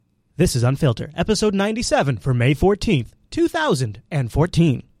This is Unfiltered, episode 97 for May 14th,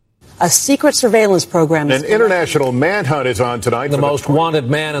 2014. A secret surveillance program. An international manhunt is on tonight. The most wanted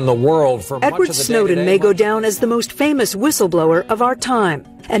man in the world for Edward much of the Snowden may go down as the most famous whistleblower of our time.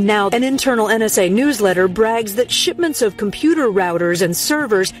 And now an internal NSA newsletter brags that shipments of computer routers and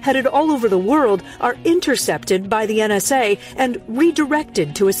servers headed all over the world are intercepted by the NSA and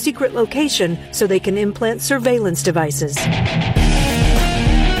redirected to a secret location so they can implant surveillance devices.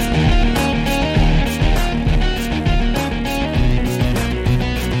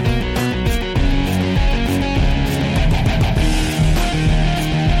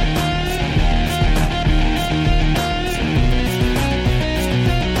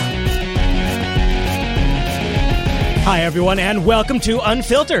 Hi, everyone, and welcome to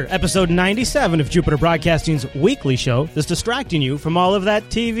Unfiltered, episode 97 of Jupiter Broadcasting's weekly show that's distracting you from all of that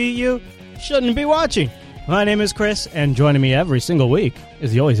TV you shouldn't be watching. My name is Chris, and joining me every single week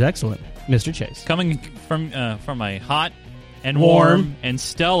is the always excellent Mr. Chase. Coming from a hot and warm and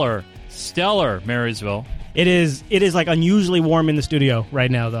stellar Marysville. It is like unusually warm in the studio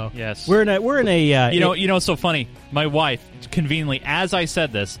right now, though. Yes, we're in a. You know, it's so funny. My wife, conveniently, as I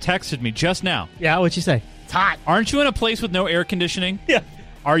said this, texted me just now. Yeah, what'd she say? Hot. Aren't you in a place with no air conditioning? Yeah.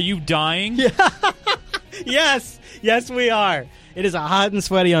 Are you dying? Yeah. Yes, we are. It is a hot and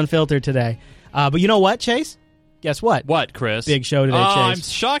sweaty Unfiltered today. But you know what, Chase? Guess what? What, Chris? Big show today, Chase. I'm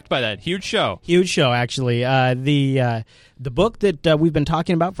shocked by that. Huge show. Huge show, actually. The book that we've been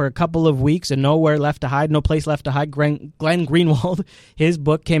talking about for a couple of weeks, and Nowhere Left to Hide, No Place Left to Hide, Glenn Greenwald, his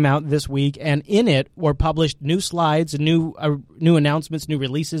book came out this week, and in it were published new slides, new announcements, new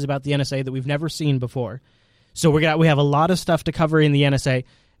releases about the NSA that we've never seen before. So we have a lot of stuff to cover in the NSA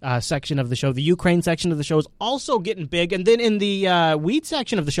section of the show. The Ukraine section of the show is also getting big. And then in the weed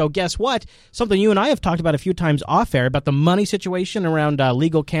section of the show, guess what? Something you and I have talked about a few times off air about the money situation around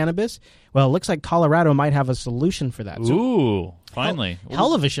legal cannabis. Well, it looks like Colorado might have a solution for that. Ooh, finally.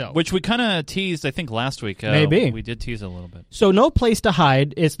 Hell of a show. Which we kind of teased, I think, last week. Maybe. We did tease it a little bit. So No Place to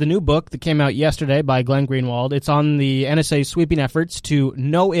Hide is the new book that came out yesterday by Glenn Greenwald. It's on the NSA's sweeping efforts to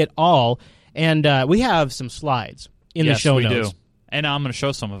know it all. And we have some slides in the show notes. Yes, we do. And I'm going to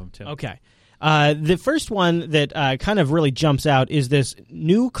show some of them, too. Okay. The first one that kind of really jumps out is this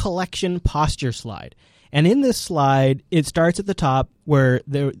new collection posture slide. And in this slide, it starts at the top where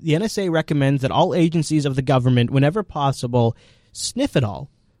the NSA recommends that all agencies of the government, whenever possible, sniff it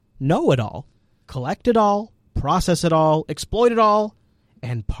all, know it all, collect it all, process it all, exploit it all,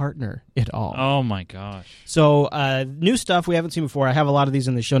 and partner it all. Oh, my gosh. So, new stuff we haven't seen before. I have a lot of these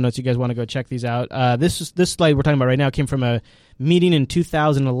in the show notes. You guys want to go check these out. This slide we're talking about right now came from a meeting in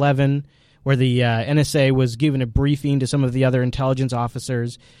 2011 where the NSA was giving a briefing to some of the other intelligence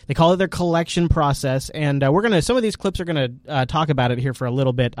officers. They call it their collection process, and some of these clips are going to talk about it here for a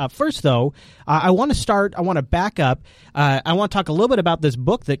little bit. First, though, I want to back up. I want to talk a little bit about this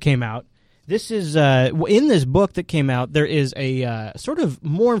book that came out. This is in this book that came out, there is a sort of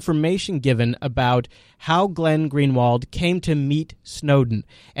more information given about how Glenn Greenwald came to meet Snowden,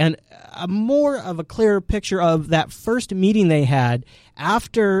 and more of a clearer picture of that first meeting they had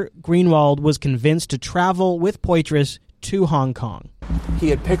after Greenwald was convinced to travel with Poitras to Hong Kong. He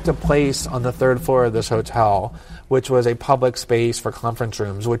had picked a place on the third floor of this hotel, which was a public space for conference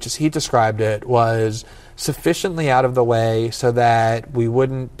rooms, which, as he described it, was sufficiently out of the way so that we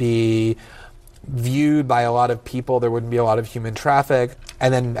wouldn't be viewed by a lot of people, there wouldn't be a lot of human traffic.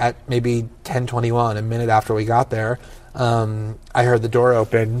 And then at maybe 10:21, a minute after we got there, I heard the door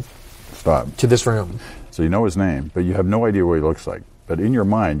open. Stop. To this room. So you know his name, but you have no idea what he looks like. But in your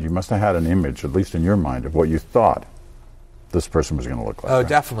mind, you must have had an image, at least in your mind, of what you thought this person was going to look like. Oh, right?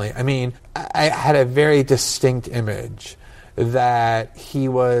 Definitely. I mean, I had a very distinct image that he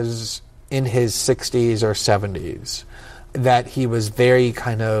was in his 60s or 70s, that he was very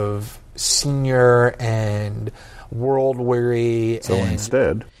kind of senior and world-weary. So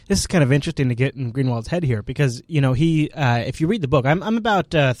instead... This is kind of interesting to get in Greenwald's head here because, you know, he, if you read the book, I'm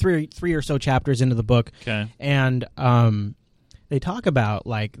about three or so chapters into the book. Okay. And they talk about,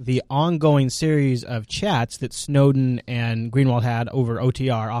 like, the ongoing series of chats that Snowden and Greenwald had over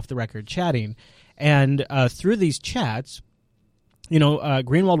OTR, off-the-record chatting. And through these chats, you know,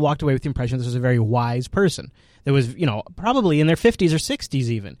 Greenwald walked away with the impression this was a very wise person. That was, you know, probably in their 50s or 60s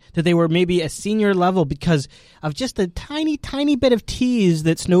even, that they were maybe a senior level because of just a tiny, tiny bit of tease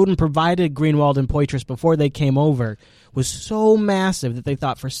that Snowden provided Greenwald and Poitras before they came over was so massive that they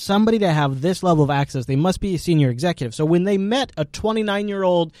thought for somebody to have this level of access, they must be a senior executive. So when they met a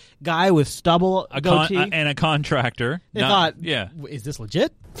 29-year-old guy with stubble, goatee, and a contractor, they thought, is this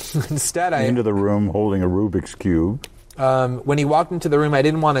legit? Instead, into the room holding a Rubik's Cube. When he walked into the room, I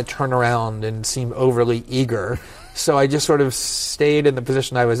didn't want to turn around and seem overly eager. So I just sort of stayed in the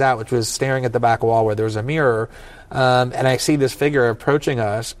position I was at, which was staring at the back wall where there was a mirror. And I see this figure approaching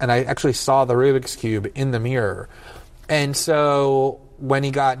us, and I actually saw the Rubik's Cube in the mirror. And so when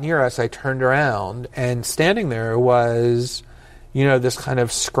he got near us, I turned around, and standing there was, this kind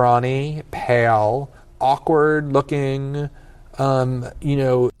of scrawny, pale, awkward-looking,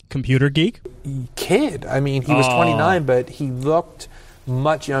 computer geek kid. I mean, he was 29, but he looked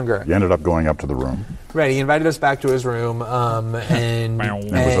much younger. He ended up going up to the room. Right, he invited us back to his room, and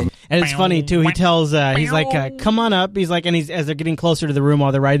it's funny too. He tells, he's like, "Come on up." He's like, and as they're getting closer to the room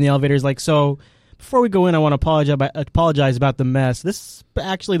while they're riding the elevator, he's like, "So, before we go in, I want to apologize about the mess. This is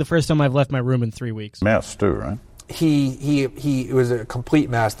actually the first time I've left my room in 3 weeks." Mess too, right? It was a complete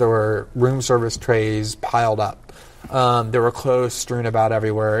mess. There were room service trays piled up. There were clothes strewn about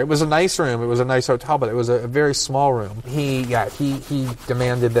everywhere. It was a nice room. It was a nice hotel, but it was a very small room. He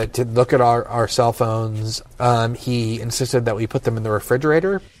demanded that to look at our cell phones. He insisted that we put them in the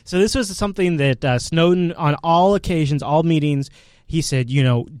refrigerator. So this was something that Snowden, on all occasions, all meetings, he said,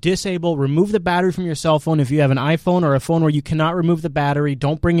 disable, remove the battery from your cell phone. If you have an iPhone or a phone where you cannot remove the battery,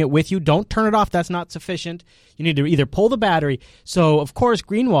 don't bring it with you. Don't turn it off. That's not sufficient. You need to either pull the battery. So, of course,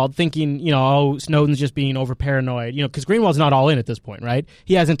 Greenwald thinking, Snowden's just being over paranoid, because Greenwald's not all in at this point, right?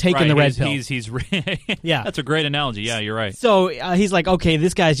 He hasn't taken the red pill. Yeah. That's a great analogy. Yeah, you're right. So he's like, okay,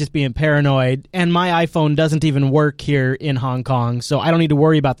 this guy's just being paranoid, and my iPhone doesn't even work here in Hong Kong, so I don't need to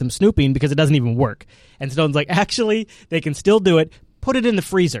worry about them snooping because it doesn't even work. And Snowden's like, actually, they can still do it. Put it in the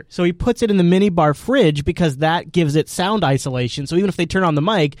freezer. So he puts it in the minibar fridge because that gives it sound isolation. So even if they turn on the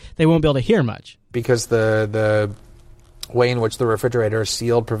mic, they won't be able to hear much. Because the way in which the refrigerator is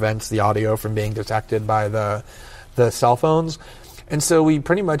sealed prevents the audio from being detected by the cell phones. And so we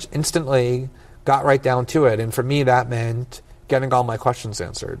pretty much instantly got right down to it. And for me, that meant getting all my questions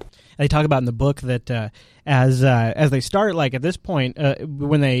answered. They talk about in the book that as they start, like at this point,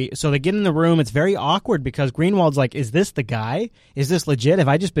 when they get in the room, it's very awkward because Greenwald's like, "Is this the guy? Is this legit? Have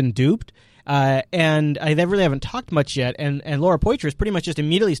I just been duped?" And they really haven't talked much yet. And Laura Poitras pretty much just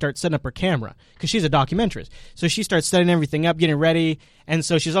immediately starts setting up her camera because she's a documentarist. So she starts setting everything up, getting ready. And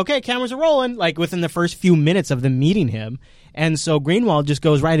so she's okay, cameras are rolling, like within the first few minutes of them meeting him. And so Greenwald just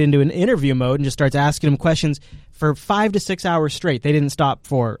goes right into an interview mode and just starts asking him questions for 5 to 6 hours straight. They didn't stop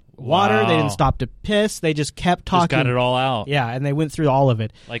for water. Wow. They didn't stop to piss. They just kept talking. Just got it all out. Yeah, and they went through all of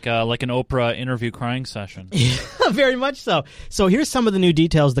it. Like an Oprah interview crying session. Very much so. So here's some of the new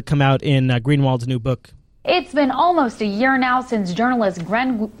details that come out in Greenwald's new book. It's been almost a year now since journalist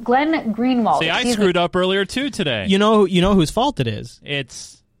Glenn Greenwald... See, I screwed up earlier, too, today. You know whose fault it is?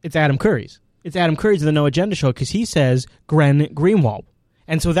 It's Adam Curry's. It's Adam Curry's of the No Agenda Show because he says Glenn Greenwald.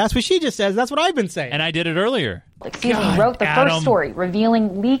 And so that's what she just says. That's what I've been saying. And I did it earlier. Wrote the first story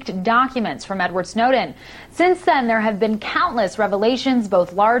revealing leaked documents from Edward Snowden. Since then, there have been countless revelations,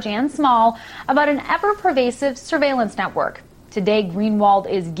 both large and small, about an ever-pervasive surveillance network. Today, Greenwald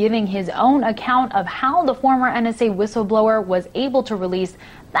is giving his own account of how the former NSA whistleblower was able to release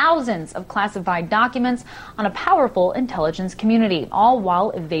thousands of classified documents on a powerful intelligence community, all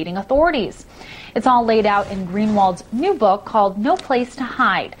while evading authorities. It's all laid out in Greenwald's new book called No Place to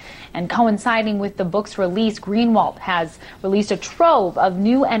Hide. And coinciding with the book's release, Greenwald has released a trove of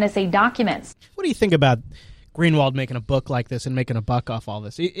new NSA documents. What do you think about Greenwald making a book like this and making a buck off all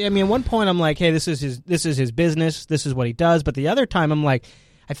this? I mean, at one point I'm like, hey, this is his business. This is what he does. But the other time I'm like,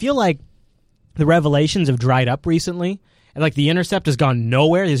 I feel like the revelations have dried up recently. And like The Intercept has gone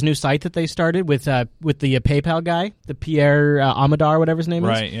nowhere. His new site that they started with the PayPal guy, the Pierre Amadar, whatever his name is.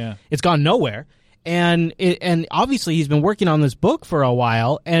 Right, yeah. It's gone nowhere. And obviously he's been working on this book for a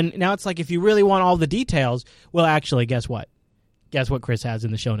while. And now it's like, if you really want all the details, well, actually, guess what? Guess what Chris has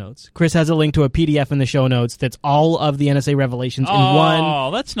in the show notes? Chris has a link to a PDF in the show notes that's all of the NSA revelations in one. Oh,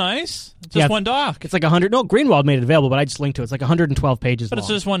 that's nice. Just one doc. It's like 100. No, Greenwald made it available, but I just linked to it. It's like 112 pages But long. it's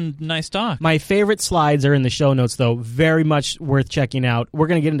just one nice doc. My favorite slides are in the show notes, though. Very much worth checking out. We're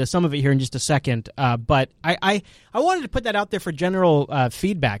going to get into some of it here in just a second. But I wanted to put that out there for general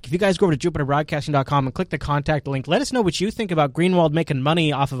feedback. If you guys go over to JupiterBroadcasting.com and click the contact link, let us know what you think about Greenwald making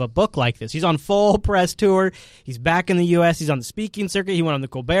money off of a book like this. He's on full press tour. He's back in the U.S. He's on the speaking circuit. He went on the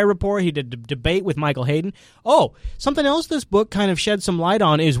Colbert Report. He did a debate with Michael Hayden. Oh, something else this book kind of sheds some light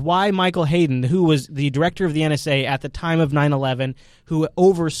on is why Michael Hayden, who was the director of the NSA at the time of 9/11, who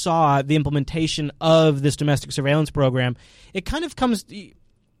oversaw the implementation of this domestic surveillance program, it kind of comes...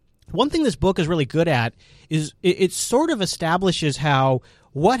 One thing this book is really good at is it sort of establishes how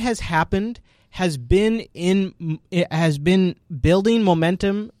what has happened has been building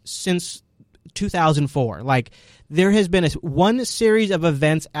momentum since 2004. Like there has been one series of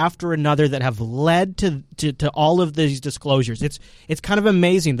events after another that have led to all of these disclosures. It's kind of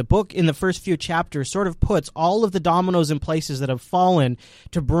amazing. The book in the first few chapters sort of puts all of the dominoes in places that have fallen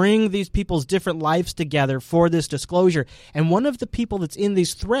to bring these people's different lives together for this disclosure. And one of the people that's in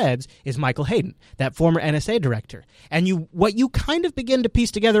these threads is Michael Hayden, that former NSA director. And what you kind of begin to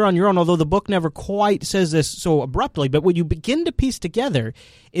piece together on your own, although the book never quite says this so abruptly, but what you begin to piece together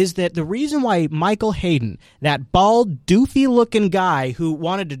is that the reason why Michael Hayden, that bald, doofy-looking guy who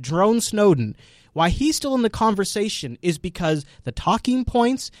wanted to drone Snowden, why he's still in the conversation is because the talking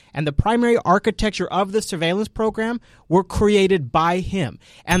points and the primary architecture of the surveillance program were created by him.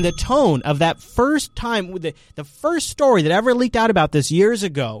 And the tone of that first time, the first story that ever leaked out about this years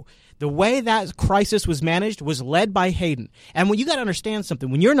ago, the way that crisis was managed was led by Hayden. And when you got to understand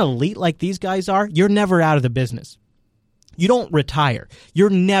something, when you're an elite like these guys are, you're never out of the business. You don't retire. You're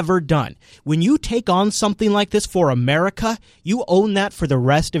never done. When you take on something like this for America, you own that for the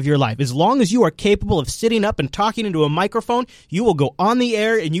rest of your life. As long as you are capable of sitting up and talking into a microphone, you will go on the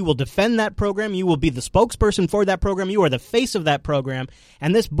air and you will defend that program. You will be the spokesperson for that program. You are the face of that program.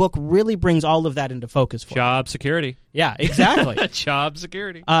 And this book really brings all of that into focus for Job security. Yeah, exactly. Job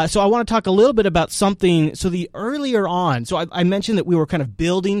security. So I want to talk a little bit about something. So the earlier on, so I mentioned that we were kind of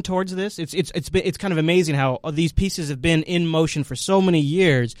building towards this. It's kind of amazing how these pieces have been in motion for so many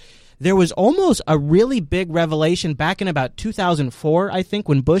years. There was almost a really big revelation back in about 2004, I think,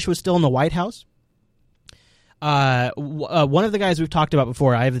 when Bush was still in the White House. One of the guys we've talked about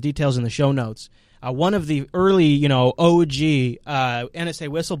before, I have the details in the show notes. One of the early, OG NSA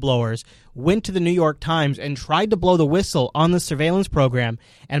whistleblowers went to the New York Times and tried to blow the whistle on the surveillance program.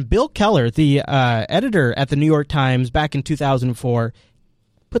 And Bill Keller, the editor at the New York Times back in 2004,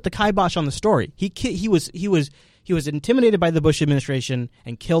 put the kibosh on the story. He was intimidated by the Bush administration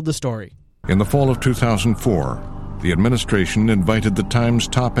and killed the story. In the fall of 2004, the administration invited the Times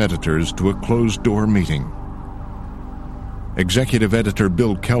top editors to a closed-door meeting. Executive editor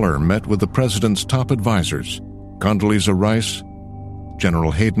Bill Keller met with the president's top advisors, Condoleezza Rice,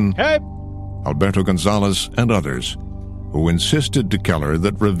 General Hayden, Alberto Gonzales, and others, who insisted to Keller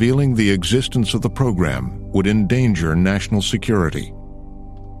that revealing the existence of the program would endanger national security.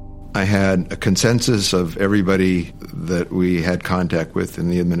 I had a consensus of everybody that we had contact with in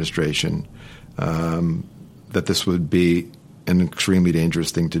the administration that this would be an extremely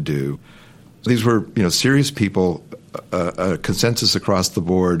dangerous thing to do. These were, serious people, a consensus across the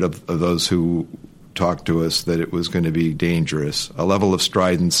board of those who talked to us that it was going to be dangerous, a level of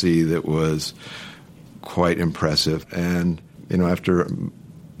stridency that was quite impressive. And, after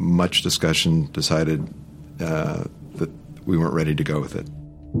much discussion, decided that we weren't ready to go with it.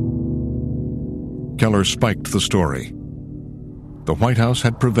 Keller spiked the story. The White House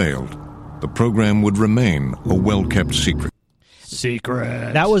had prevailed. The program would remain a well-kept secret.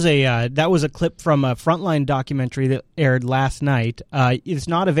 That was a clip from a Frontline documentary that aired last night. It's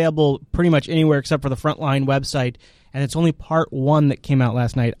not available pretty much anywhere except for the Frontline website, and it's only part one that came out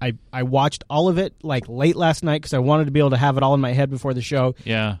last night. I watched all of it late last night because I wanted to be able to have it all in my head before the show.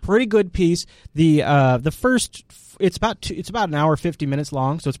 Yeah, pretty good piece. The first. It's about an hour 50 minutes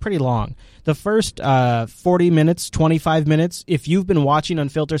long, so it's pretty long. The first 40 minutes, 25 minutes, if you've been watching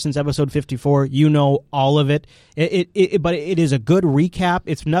Unfiltered since episode 54, you know all of it. But it is a good recap.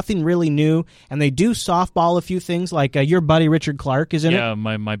 It's nothing really new, and they do softball a few things, like your buddy Richard Clark is in it. Yeah,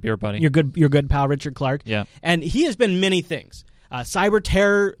 my beer buddy. Your good pal Richard Clark. Yeah. And he has been many things. Cyber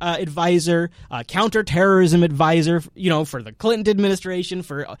terror advisor, counterterrorism advisor, for the Clinton administration.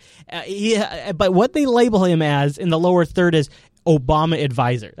 But what they label him as in the lower third is Obama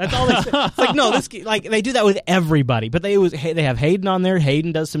advisor. That's all they say. It's they do that with everybody. But they have Hayden on there.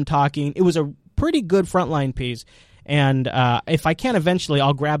 Hayden does some talking. It was a pretty good Frontline piece. And if I can eventually,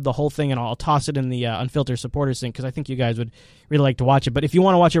 I'll grab the whole thing and I'll toss it in the Unfiltered supporters thing because I think you guys would really like to watch it. But if you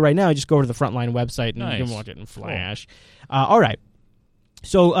want to watch it right now, just go over to the Frontline website and you can watch it in Flash. Cool. All right.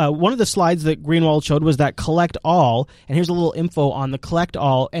 So one of the slides that Greenwald showed was that collect all, and here's a little info on the collect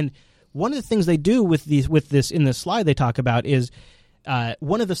all. And one of the things they do with this in this slide they talk about is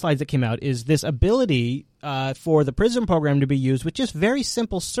one of the slides that came out is this ability for the PRISM program to be used with just very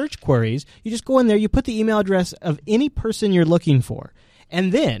simple search queries. You just go in there, you put the email address of any person you're looking for,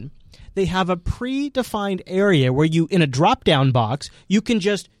 and then they have a predefined area where you, in a drop-down box, you can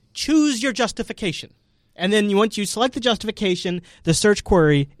just choose your justification. And then once you select the justification, the search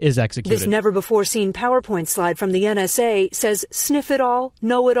query is executed. This never-before-seen PowerPoint slide from the NSA says sniff it all,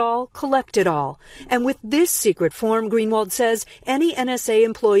 know it all, collect it all. And with this secret form, Greenwald says, any NSA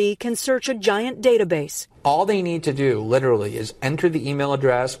employee can search a giant database. All they need to do, literally, is enter the email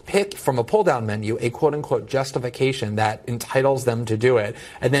address, pick from a pull-down menu a quote-unquote justification that entitles them to do it,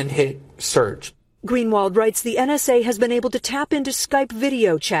 and then hit search. Greenwald writes the NSA has been able to tap into Skype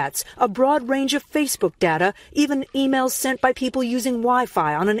video chats, a broad range of Facebook data, even emails sent by people using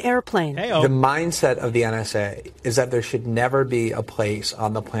Wi-Fi on an airplane. The mindset of the NSA is that there should never be a place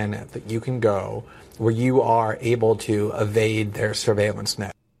on the planet that you can go where you are able to evade their surveillance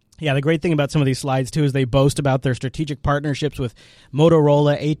net. Yeah, the great thing about some of these slides, too, is they boast about their strategic partnerships with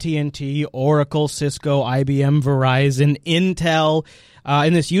Motorola, AT&T, Oracle, Cisco, IBM, Verizon, Intel.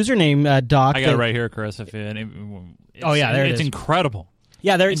 In this username doc... I got it right here, Chris. There it is. It's incredible.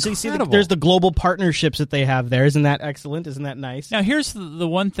 Yeah, there's the global partnerships that they have there. Isn't that excellent? Isn't that nice? Now, here's the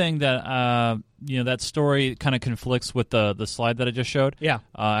one thing that that story kind of conflicts with the slide that I just showed. Yeah.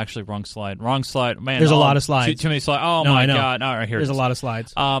 Actually, wrong slide. Man, there's a lot of slides. Too many slides. Oh, no, my God. All right, here there's a lot of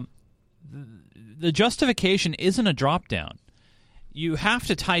slides. The justification isn't a drop-down. You have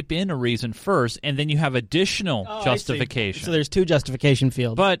to type in a reason first, and then you have additional justification. So there's two justification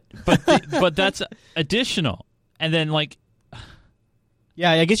fields. But that's additional, and then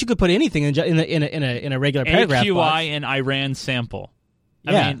yeah, I guess you could put anything in a regular paragraph. AQI box. and Iran sample.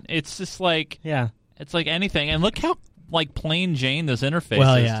 Yeah. I mean, it's just it's like anything, and look how plain Jane this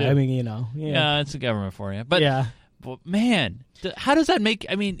interface is. Too. I mean, yeah, it's the government for you. But yeah. But man, how does that make?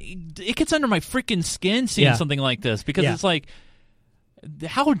 I mean, it gets under my freaking skin seeing something like this because it's like.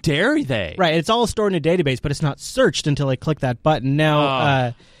 How dare they? Right, it's all stored in a database, but it's not searched until I click that button.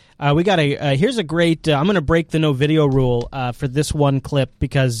 Now, we got here's a great. I'm going to break the no video rule for this one clip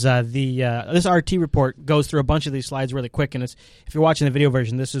because this RT report goes through a bunch of these slides really quick, and if you're watching the video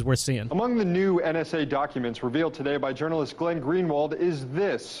version, this is worth seeing. Among the new NSA documents revealed today by journalist Glenn Greenwald is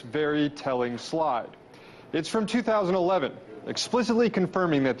this very telling slide. It's from 2011, explicitly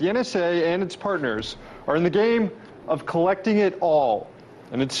confirming that the NSA and its partners are in the game of collecting it all.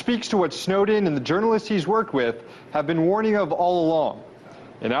 And it speaks to what Snowden and the journalists he's worked with have been warning of all along.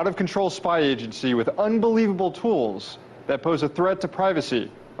 An out-of-control spy agency with unbelievable tools that pose a threat to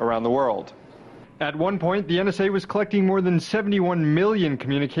privacy around the world. At one point, the NSA was collecting more than 71 million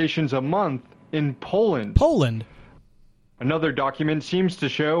communications a month in Poland. Another document seems to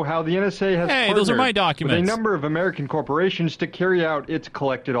show how the NSA has partnered those are my documents. with a number of American corporations to carry out its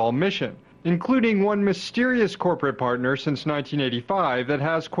collect it all mission, including one mysterious corporate partner since 1985 that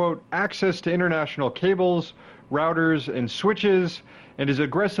has, quote, access to international cables, routers, and switches, and is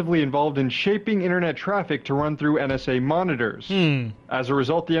aggressively involved in shaping internet traffic to run through NSA monitors. As a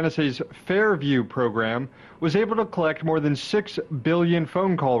result, the NSA's Fairview program was able to collect more than 6 billion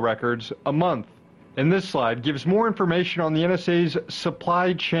phone call records a month. And this slide gives more information on the NSA's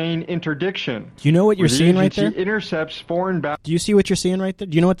supply chain interdiction. Do you know what you're seeing right there? Intercepts foreign. Do you see what you're seeing right there?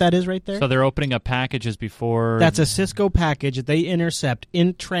 Do you know what that is right there? So they're opening up packages before. That's a Cisco package that they intercept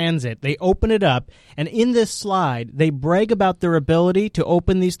in transit. They open it up, and in this slide, they brag about their ability to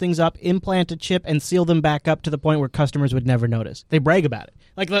open these things up, implant a chip, and seal them back up to the point where customers would never notice. They brag about it.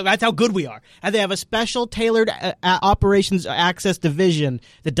 Like, that's how good we are. And they have a special tailored operations access division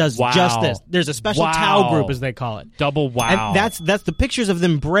that does just this. There's a special TAO group, as they call it. Double wow. And that's the pictures of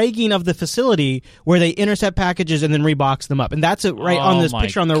them bragging of the facility where they intercept packages and then rebox them up. And that's it right on this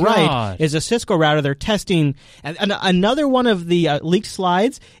picture on the right is a Cisco router they're testing. And another one of the leaked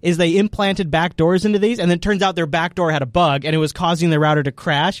slides is they implanted backdoors into these, and then it turns out their backdoor had a bug, and it was causing the router to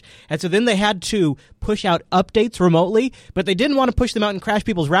crash. And so then they had to push out updates remotely, but they didn't want to push them out and crash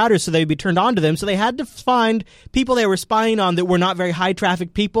people's routers so they'd be turned on to them. So they had to find people they were spying on that were not very high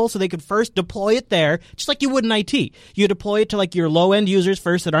traffic people so they could first deploy it there, just like you would in IT. You deploy it to like your low end users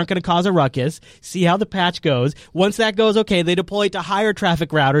first that aren't going to cause a ruckus, see how the patch goes. Once that goes okay, they deploy it to higher traffic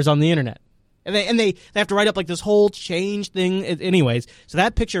routers on the internet. And they have to write up like this whole change thing. Anyways, so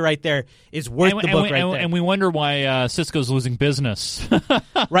that picture right there is worth the book right there. And we wonder why Cisco's losing business.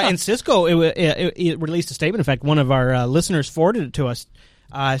 Right, and Cisco it released a statement. In fact, one of our listeners forwarded it to us,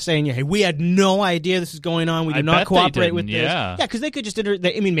 saying, "Hey, we had no idea this is going on. We do not cooperate with this." Yeah, because they could just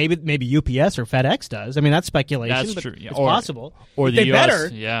maybe UPS or FedEx does. I mean, that's speculation. That's but true. It's possible. Or they the US. better.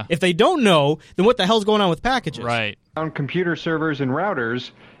 Yeah. If they don't know, then what the hell's going on with packages? Right. On computer servers and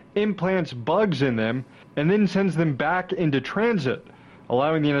routers, implants bugs in them, and then sends them back into transit,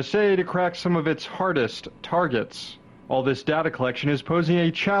 allowing the NSA to crack some of its hardest targets. All this data collection is posing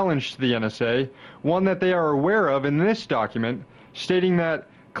a challenge to the NSA, one that they are aware of in this document, stating that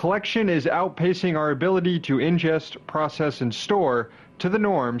collection is outpacing our ability to ingest, process, and store to the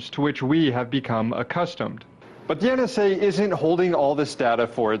norms to which we have become accustomed. But the NSA isn't holding all this data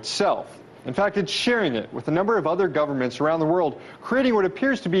for itself. In fact, it's sharing it with a number of other governments around the world, creating what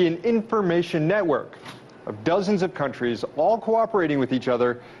appears to be an information network of dozens of countries all cooperating with each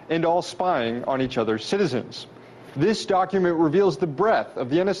other and all spying on each other's citizens. This document reveals the breadth of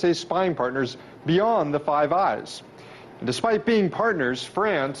the NSA's spying partners beyond the Five Eyes. And despite being partners,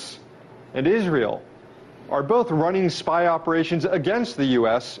 France and Israel are both running spy operations against the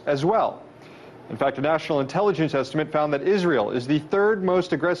U.S. as well. In fact, a national intelligence estimate found that Israel is the third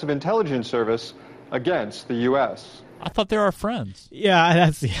most aggressive intelligence service against the U.S. I thought they were friends. Yeah,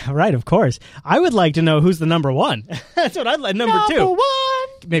 that's right, of course. I would like to know who's the number one. That's what I'd like. Number two.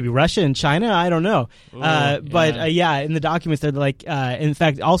 Maybe Russia and China? I don't know. Ooh, but in the documents, they're like, in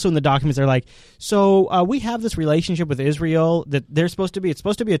fact, also in the documents, they're like, so we have this relationship with Israel that it's supposed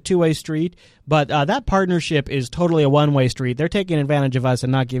to be a two-way street, but that partnership is totally a one-way street. They're taking advantage of us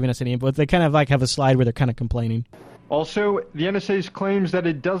and not giving us any input. They kind of like have a slide where they're kind of complaining. Also, the NSA's claims that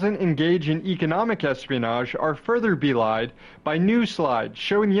it doesn't engage in economic espionage are further belied by new slides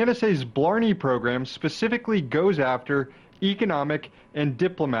showing the NSA's Blarney program specifically goes after economic and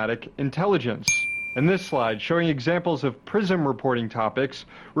diplomatic intelligence. And this slide, showing examples of PRISM reporting topics,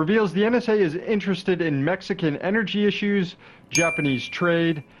 reveals the NSA is interested in Mexican energy issues, Japanese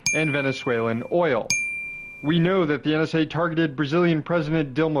trade, and Venezuelan oil. We know that the NSA targeted Brazilian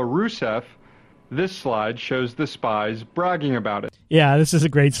President Dilma Rousseff. This slide shows the spies bragging about it. Yeah, this is a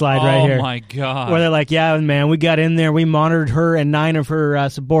great slide right here. Oh, my God. Where they're like, yeah, man, we got in there, we monitored her and 9 of her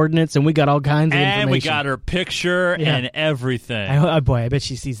subordinates, and we got all kinds of information. And we got her picture and everything. Oh, boy, I bet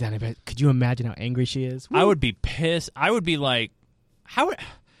she sees that. I bet. Could you imagine how angry she is? Woo. I would be pissed. I would be like, how...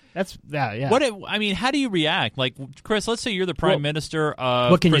 That's yeah. How do you react? Like, Chris, let's say you're the prime minister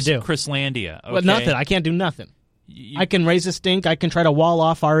of what can you do? Chrislandia. Okay? Well, nothing. I can't do nothing. I can raise a stink. I can try to wall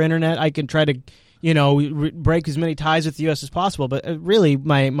off our internet. I can try to, break as many ties with the U.S. as possible. But really,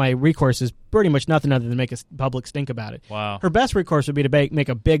 my recourse is pretty much nothing other than make a public stink about it. Wow. Her best recourse would be to make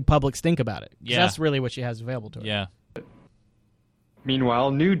a big public stink about it. Yeah. That's really what she has available to her. Yeah.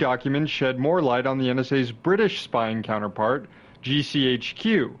 Meanwhile, new documents shed more light on the NSA's British spying counterpart,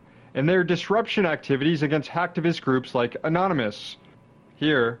 GCHQ, and their disruption activities against hacktivist groups like Anonymous.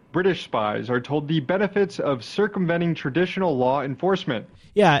 Here, British spies are told the benefits of circumventing traditional law enforcement.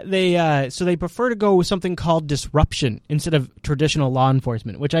 Yeah, they prefer to go with something called disruption instead of traditional law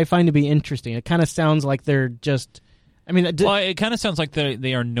enforcement, which I find to be interesting. It kind of sounds like they're just... it kind of sounds like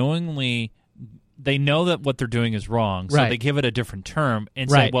they are knowingly... They know that what they're doing is wrong, so they give it a different term and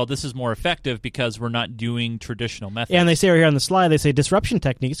say, well, this is more effective because we're not doing traditional methods. Yeah, and they say right here on the slide, they say disruption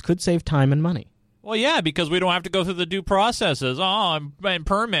techniques could save time and money. Well, yeah, because we don't have to go through the due processes. And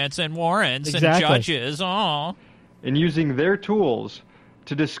permits and warrants and judges. And using their tools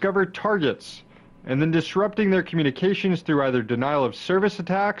to discover targets and then disrupting their communications through either denial of service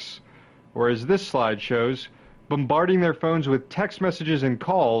attacks or, as this slide shows, bombarding their phones with text messages and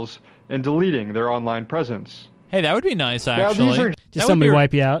calls and deleting their online presence. Hey, that would be nice, actually. Just somebody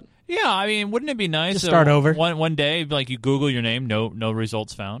wipe you out? Yeah, wouldn't it be nice to start over? One day, like you Google your name, no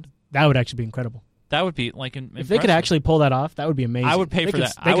results found. That would actually be incredible. That would be like if they could actually pull that off, that would be amazing. I would pay for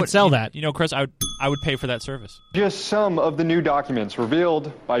that. They could sell that. Chris, I would pay for that service. Just some of the new documents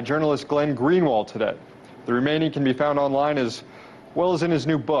revealed by journalist Glenn Greenwald today. The remaining can be found online as well as in his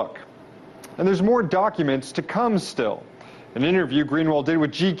new book. And there's more documents to come still. In an interview Greenwald did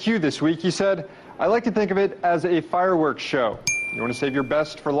with GQ this week, he said, "I like to think of it as a fireworks show. You want to save your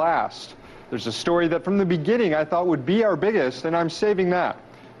best for last. There's a story that from the beginning I thought would be our biggest, and I'm saving that.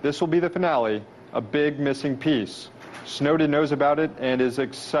 This will be the finale, a big missing piece. Snowden knows about it and is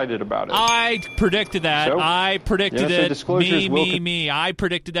excited about it." I predicted that. So, I predicted it. Me. I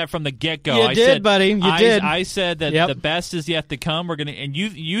predicted that from the get-go. You did, buddy. You did. I said that the best is yet to come. We're gonna, and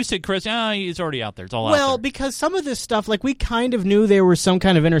you said, Chris, it's already out there. It's all out there. Well, because some of this stuff, like we kind of knew there was some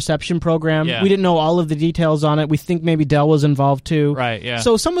kind of interception program. Yeah. We didn't know all of the details on it. We think maybe Dell was involved too. Right. Yeah.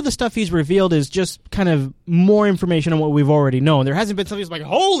 So some of the stuff he's revealed is just kind of more information on what we've already known. There hasn't been something that's like,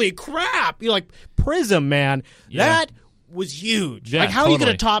 holy crap! You're like PRISM, man. Yeah. That was huge. Yeah, like, how are you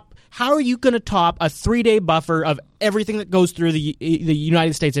going to top a 3-day buffer of everything that goes through the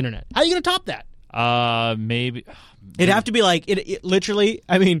United States internet? How are you going to top that? Maybe. It'd have to be like it literally.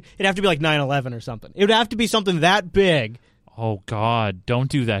 I mean, it'd have to be like 9/11 or something. It would have to be something that big. Oh God!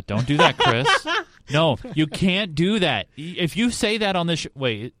 Don't do that. Don't do that, Chris. No, you can't do that. If you say that on this,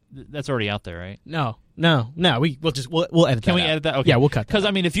 wait, that's already out there, right? No. We'll edit that. Can we edit that? Okay. Yeah, we'll cut that.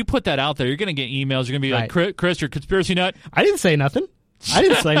 Because, if you put that out there, you're going to get emails. You're going to be like, Chris, you're a conspiracy nut. I didn't say nothing. I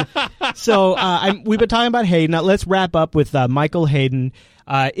didn't say. So we've been talking about Hayden. Now let's wrap up with Michael Hayden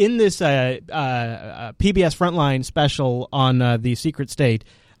in this PBS Frontline special on the Secret State.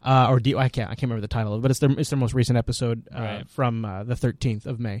 I can't remember the title of it, but it's their most recent episode from the 13th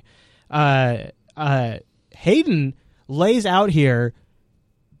of May. Hayden lays out here,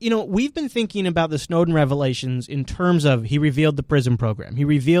 we've been thinking about the Snowden revelations in terms of he revealed the PRISM program. He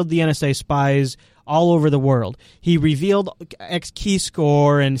revealed the NSA spies all over the world. He revealed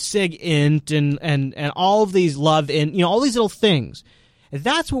X-Keyscore and SIGINT and all of these LoveInt, all these little things.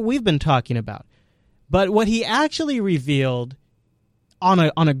 That's what we've been talking about. But what he actually revealed on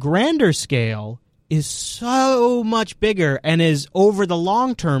a grander scale is so much bigger and is, over the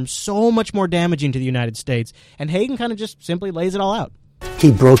long term, so much more damaging to the United States. And Hayden kind of just simply lays it all out.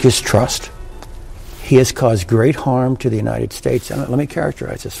 He broke his trust. He has caused great harm to the United States. And let me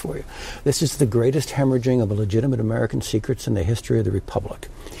characterize this for you. This is the greatest hemorrhaging of legitimate American secrets in the history of the Republic.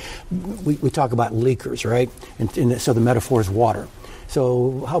 We talk about leakers, right? So the metaphor is water.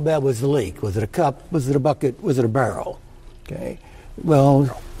 So how bad was the leak? Was it a cup? Was it a bucket? Was it a barrel? Okay.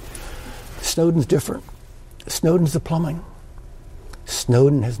 Well, Snowden's different. Snowden's the plumbing.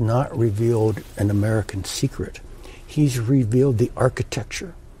 Snowden has not revealed an American secret. He's revealed the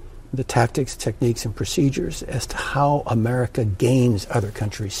architecture, the tactics, techniques, and procedures as to how America gains other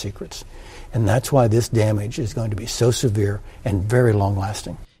countries' secrets. And that's why this damage is going to be so severe and very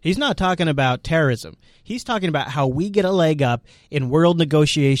long-lasting. He's not talking about terrorism. He's talking about how we get a leg up in world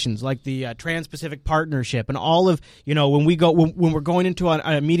negotiations, like the Trans-Pacific Partnership, and all of when we're going into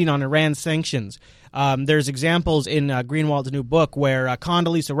a meeting on Iran sanctions. There's examples in Greenwald's new book where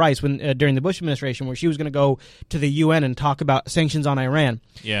Condoleezza Rice, during the Bush administration, where she was going to go to the UN and talk about sanctions on Iran.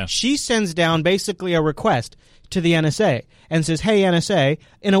 Yeah, she sends down basically a request to the NSA and says, hey, NSA,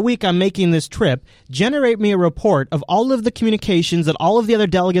 in a week I'm making this trip. Generate me a report of all of the communications that all of the other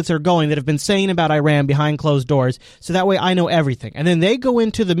delegates are going that have been saying about Iran behind closed doors, so that way I know everything. And then they go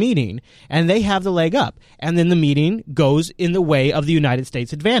into the meeting and they have the leg up. And then the meeting goes in the way of the United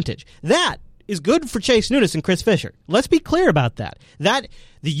States advantage. That is good for Chase Nunes and Chris Fisher. Let's be clear about that. That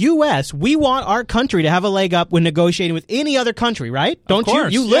the U.S., we want our country to have a leg up when negotiating with any other country, right? Don't you?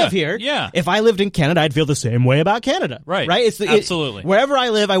 You live here. Yeah. If I lived in Canada, I'd feel the same way about Canada. Right. Right? Absolutely. Wherever I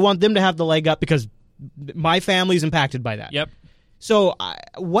live, I want them to have the leg up because my family's impacted by that. Yep. So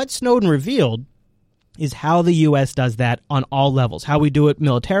what Snowden revealed is how the U.S. does that on all levels. How we do it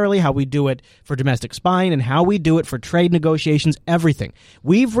militarily, how we do it for domestic spying, and how we do it for trade negotiations, everything.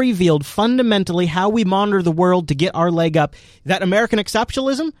 We've revealed fundamentally how we monitor the world to get our leg up. That American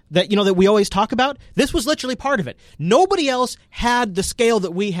exceptionalism that that we always talk about, this was literally part of it. Nobody else had the scale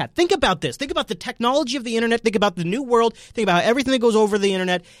that we had. Think about this. Think about the technology of the internet. Think about the new world. Think about everything that goes over the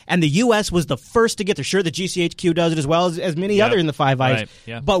internet. And the U.S. was the first to get there. Sure, the GCHQ does it as well as many other in the Five Eyes. Right.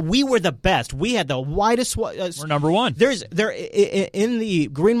 Yeah. But we were the best. We had the widest. We're number one. There in the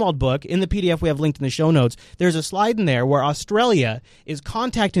Greenwald book, in the PDF we have linked in the show notes, there's a slide in there where Australia is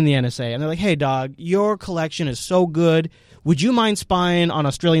contacting the NSA, and they're like, hey, dog, your collection is so good. Would you mind spying on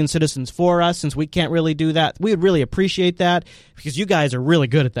Australian citizens for us, since we can't really do that? We would really appreciate that, because you guys are really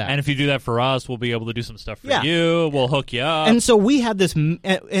good at that. And if you do that for us, we'll be able to do some stuff for you. We'll hook you up. And so we have this, and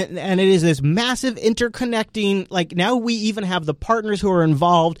it is this massive interconnecting, like now we even have the partners who are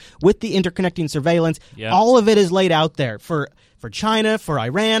involved with the interconnecting surveillance. Yep. All of it is laid out there for China, for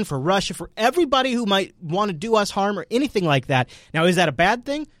Iran, for Russia, for everybody who might want to do us harm or anything like that. Now, is that a bad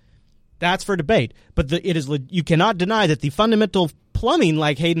thing? That's for debate. But you cannot deny that the fundamental plumbing,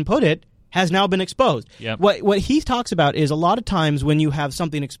 like Hayden put it, has now been exposed. Yep. What he talks about is a lot of times when you have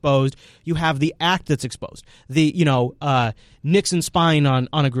something exposed, you have the act that's exposed. The Nixon spying on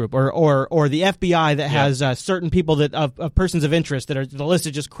a group, or the FBI that has certain people that of persons of interest that are, the list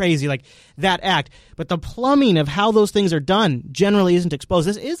is just crazy, like that act. But the plumbing of how those things are done generally isn't exposed.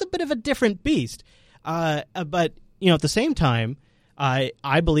 This is a bit of a different beast. But at the same time,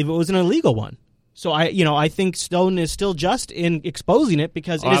 I believe it was an illegal one. So I think Snowden is still just in exposing it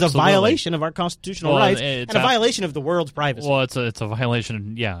because it is a violation of our constitutional rights and a violation of the world's privacy. Well, it's a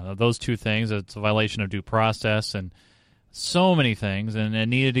violation of those two things. It's a violation of due process and so many things, and it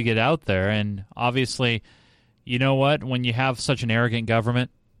needed to get out there. And obviously, you know what? When you have such an arrogant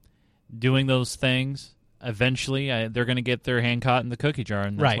government doing those things, eventually they're going to get their hand caught in the cookie jar,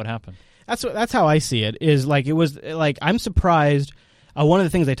 and that's what happened. That's how I see it. Is like it was like I'm surprised. One of the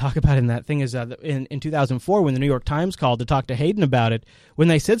things they talk about in that thing is in 2004 when the New York Times called to talk to Hayden about it, when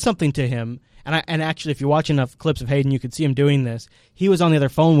they said something to him, and actually if you watch enough clips of Hayden, you could see him doing this. He was on the other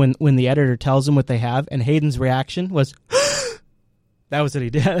phone when the editor tells him what they have, and Hayden's reaction was, that was what he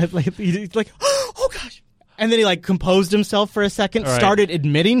did. He's like, oh gosh. And then he like composed himself for a second, started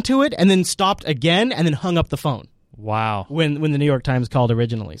admitting to it, and then stopped again, and then hung up the phone. Wow. When the New York Times called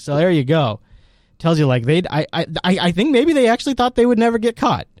originally. So there you go. Tells you like I think maybe they actually thought they would never get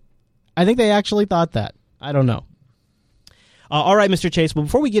caught. I think they actually thought that. I don't know. All right, Mr. Chase. Well,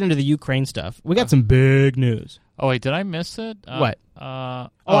 before we get into the Ukraine stuff, we got some big news. Oh, wait, did I miss it? What?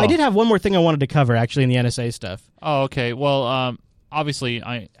 I did have one more thing I wanted to cover, actually, in the NSA stuff. Oh, okay. Well, obviously,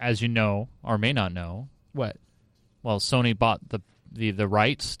 as you know, or may not know. What? Well, Sony bought the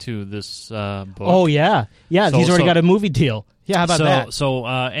rights to this book. Oh, yeah. Yeah, he's already got a movie deal. Yeah, how about that? So,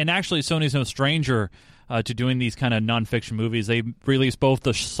 and actually, Sony's no stranger to doing these kind of nonfiction movies. They released both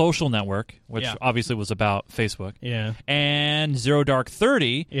The Social Network, which obviously was about Facebook, and Zero Dark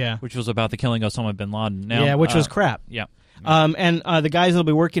 30, which was about the killing of Osama bin Laden. Now, which was crap. Yeah. And the guys that'll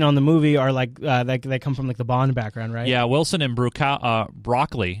be working on the movie are like they come from like the Bond background, right? Yeah, Wilson and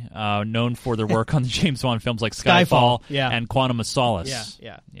Broccoli, known for their work on the James Bond films like Skyfall and Quantum of Solace.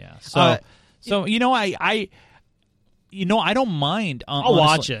 Yeah. So you know, I don't mind. I'll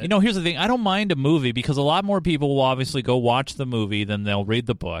watch it. You know, here's the thing: I don't mind a movie because a lot more people will obviously go watch the movie than they'll read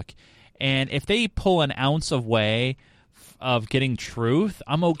the book, and if they pull an ounce of way of getting truth,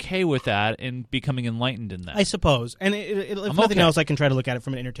 I'm okay with that and becoming enlightened in that. I suppose. And if nothing else, I can try to look at it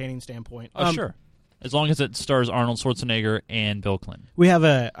from an entertaining standpoint. Oh, sure. As long as it stars Arnold Schwarzenegger and Bill Clinton. We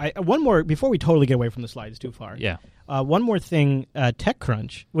have one more, before we totally get away from the slides too far. Yeah. One more thing,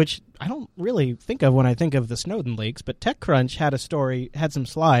 TechCrunch, which I don't really think of when I think of the Snowden leaks, but TechCrunch had some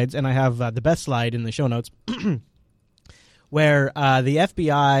slides, and I have the best slide in the show notes, where the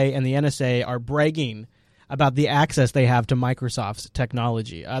FBI and the NSA are bragging about the access they have to Microsoft's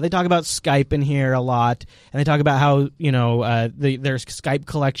technology. They talk about Skype in here a lot, and they talk about how their Skype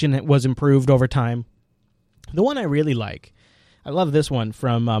collection was improved over time. The one I really like, I love this one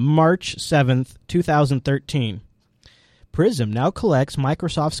from March 7th, 2013. Prism now collects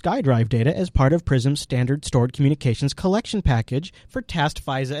Microsoft SkyDrive data as part of Prism's standard stored communications collection package for TAST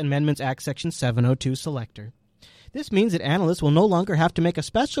FISA Amendments Act Section 702 selector. This means that analysts will no longer have to make a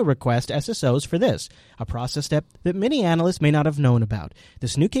special request to SSOs for this, a process step that many analysts may not have known about.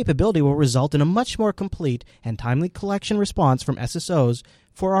 This new capability will result in a much more complete and timely collection response from SSOs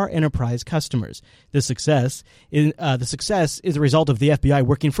for our enterprise customers. The success is a result of the FBI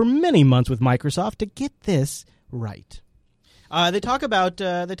working for many months with Microsoft to get this right. They talk about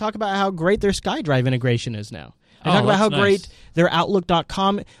how great their SkyDrive integration is now. They talk about how great their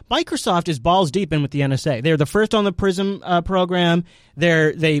Outlook.com. Microsoft is balls deep in with the NSA. They're the first on the Prism program.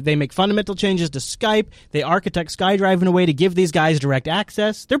 They make fundamental changes to Skype. They architect SkyDrive in a way to give these guys direct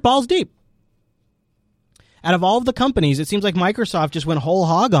access. They're balls deep. Out of all of the companies, it seems like Microsoft just went whole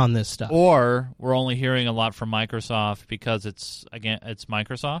hog on this stuff. Or we're only hearing a lot from Microsoft because it's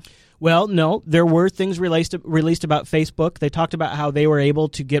Microsoft? Well, no. There were things released about Facebook. They talked about how they were able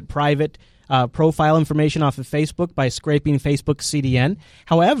to get private profile information off of Facebook by scraping Facebook's CDN.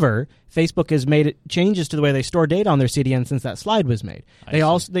 However, Facebook has made changes to the way they store data on their CDN since that slide was made.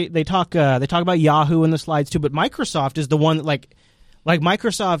 They talk about Yahoo in the slides too, but Microsoft is the one that like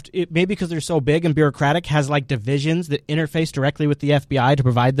Microsoft, maybe because they're so big and bureaucratic, has like divisions that interface directly with the FBI to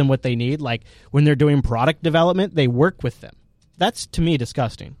provide them what they need. Like when they're doing product development, they work with them. That's, to me,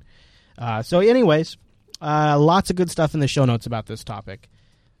 disgusting. So anyways, lots of good stuff in the show notes about this topic.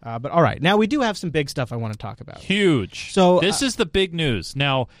 But all right, now we do have some big stuff I want to talk about. Huge. So this is the big news.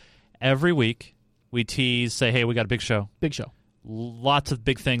 Now, every week we say, hey, we got a big show. Big show. Lots of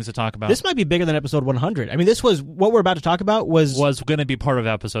big things to talk about. This might be bigger than episode 100. I mean, this was what we're about to talk about was going to be part of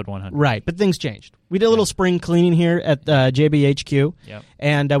episode 100. Right, but things changed. We did a little spring cleaning here at JBHQ,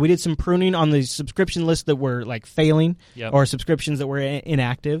 and we did some pruning on the subscription list that were like failing or subscriptions that were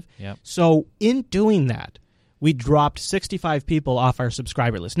inactive. So in doing that, we dropped 65 people off our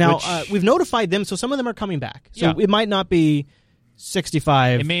subscriber list. Now, we've notified them, so some of them are coming back. So it might not be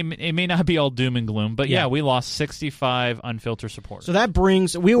 65. It may not be all doom and gloom, but we lost 65 unfiltered supporters. So that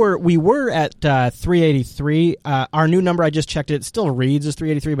brings we were at 383. Our new number, I just checked it still reads as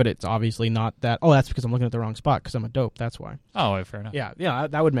 383, but it's obviously not that. Oh, that's because I'm looking at the wrong spot because I'm a dope. That's why. Oh, fair enough. Yeah,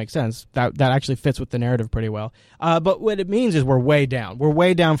 that would make sense. That actually fits with the narrative pretty well. But what it means is we're way down. We're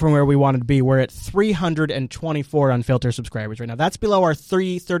way down from where we wanted to be. We're at 324 unfiltered subscribers right now. That's below our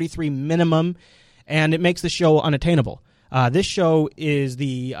 333 minimum, and it makes the show unattainable. This show is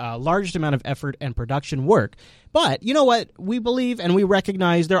the largest amount of effort and production work, But you know what? We believe and we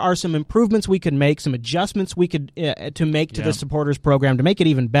recognize there are some improvements we could make, some adjustments we could to make to the supporters program to make it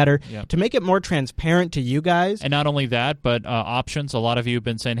even better, to make it more transparent to you guys. And not only that, but options. A lot of you have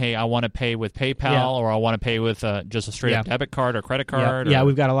been saying, hey, I want to pay with PayPal or I want to pay with just a straight-up debit card or credit card. Yeah,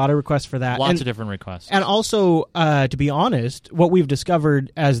 we've got a lot of requests for that. Lots of different requests. And also, to be honest, what we've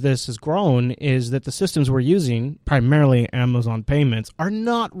discovered as this has grown is that the systems we're using, primarily Amazon Payments, are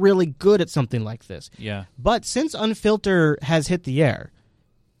not really good at something like this. Yeah. But since Unfilter has hit the air,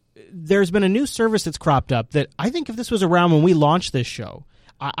 there's been a new service that's cropped up that I think if this was around when we launched this show,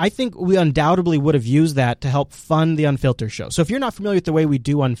 I think we undoubtedly would have used that to help fund the Unfilter show. So if you're not familiar with the way we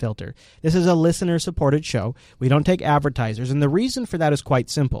do Unfilter, this is a listener-supported show. We don't take advertisers, and the reason for that is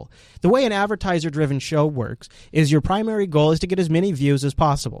quite simple. The way an advertiser-driven show works is your primary goal is to get as many views as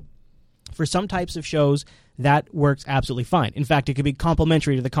possible. For some types of shows, that works absolutely fine. In fact, it could be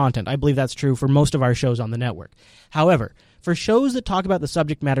complementary to the content. I believe that's true for most of our shows on the network. However, for shows that talk about the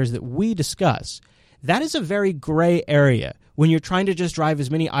subject matters that we discuss, that is a very gray area when you're trying to just drive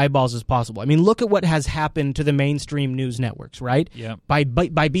as many eyeballs as possible. I mean, look at what has happened to the mainstream news networks, right? Yeah. By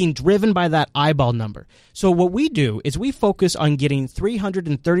being driven by that eyeball number. So what we do is we focus on getting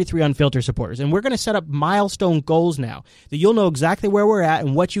 333 Unfilter supporters, and we're going to set up milestone goals now that you'll know exactly where we're at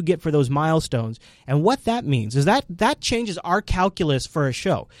and what you get for those milestones. And what that means is that changes our calculus for a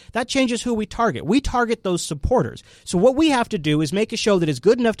show. That changes who we target. We target those supporters. So what we have to do is make a show that is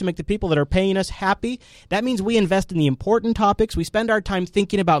good enough to make the people that are paying us happy. That means we invest in the important topics. We spend our time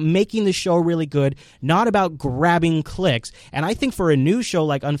thinking about making the show really good, not about grabbing clicks. And I think for a new show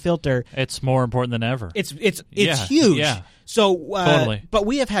like Unfilter, it's more important than ever. It's huge. Yeah. So, totally. But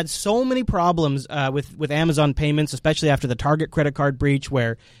we have had so many problems with Amazon Payments, especially after the Target credit card breach,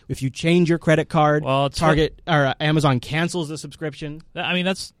 where if you change your credit card, Target or Amazon cancels the subscription. I mean,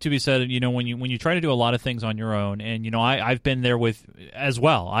 that's to be said. You know, when you try to do a lot of things on your own, and you know, I've been there with as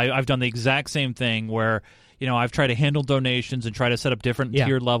well. I've done the exact same thing where, you know, I've tried to handle donations and try to set up different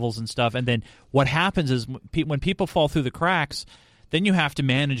tiered levels and stuff. And then what happens is when people fall through the cracks, then you have to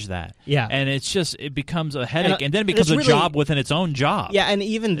manage that. Yeah. And it becomes a headache, and then it becomes a job within its own job. Yeah, and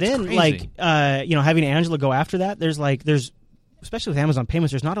even then, crazy. Having Angela go after that, there's especially with Amazon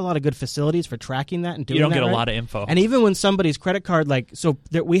Payments, there's not a lot of good facilities for tracking that and doing that. You don't get a lot of info. And even when somebody's credit card,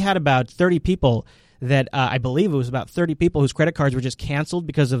 we had about 30 people that I believe it was about 30 people whose credit cards were just canceled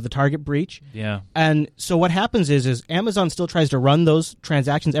because of the Target breach. Yeah. And so what happens is Amazon still tries to run those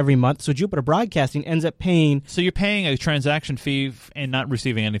transactions every month, so Jupiter Broadcasting ends up paying... So you're paying a transaction fee and not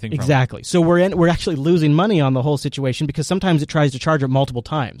receiving anything from it. Exactly. So we're actually losing money on the whole situation because sometimes it tries to charge it multiple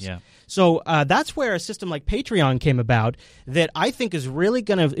times. Yeah. So that's where a system like Patreon came about that I think is really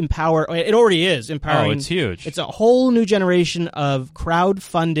going to empower... It already is empowering... Oh, it's huge. It's a whole new generation of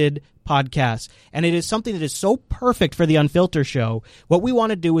crowd-funded podcasts, and it is something that is so perfect for the Unfilter show. What we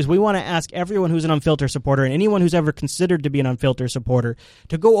want to do is we want to ask everyone who's an Unfilter supporter and anyone who's ever considered to be an Unfilter supporter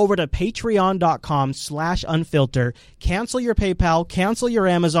to go over to patreon.com/unfilter, cancel your PayPal, cancel your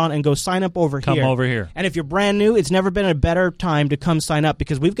Amazon, and go sign up over here. Come over here. And if you're brand new, it's never been a better time to come sign up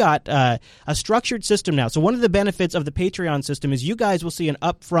because we've got a structured system now. So one of the benefits of the Patreon system is you guys will see an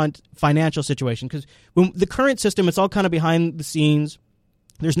upfront financial situation because the current system, it's all kind of behind the scenes.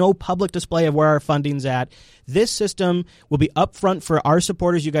 There's no public display of where our funding's at. This system will be upfront for our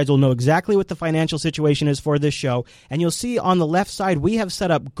supporters. You guys will know exactly what the financial situation is for this show. And you'll see on the left side, we have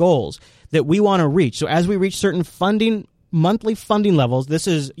set up goals that we want to reach. So as we reach certain monthly funding levels,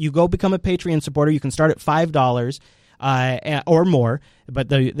 you go become a Patreon supporter. You can start at $5 or more, but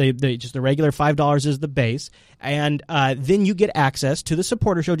just the regular $5 is the base. And then you get access to the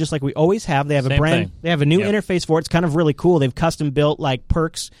supporter show just like we always have. They have They have a new interface for it. It's kind of really cool. They've custom built like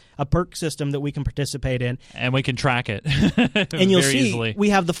a perk system that we can participate in. And we can track it. And you'll see easily. We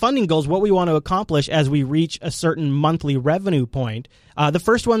have the funding goals, what we want to accomplish as we reach a certain monthly revenue point. The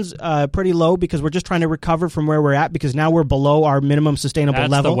first one's pretty low because we're just trying to recover from where we're at because now we're below our minimum sustainable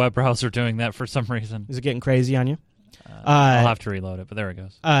level. That's the web browser doing that for some reason. Is it getting crazy on you? I'll have to reload it, but there it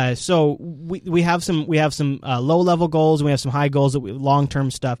goes. So we have some low level goals and we have some high goals, long term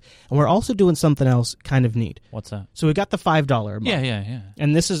stuff, and we're also doing something else kind of neat. What's that? So we got the $5 a month. Yeah.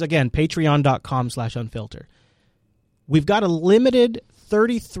 And this is again patreon.com/unfilter. We've got a limited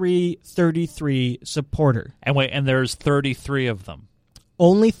 33 supporter. And there's 33 of them.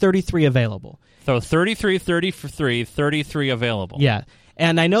 Only 33 available. So 33 available. Yeah.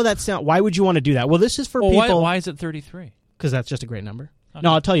 And I know why would you want to do that? Well, this is for people. Why is it 33? Because that's just a great number. Okay.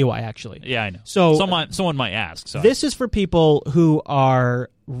 No, I'll tell you why, actually. Yeah, I know. So someone might ask. So. This is for people who are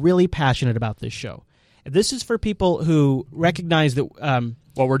really passionate about this show. This is for people who recognize that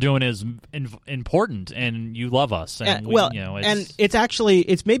what we're doing is important, and you love us. And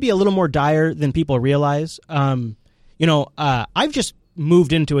it's maybe a little more dire than people realize. I've just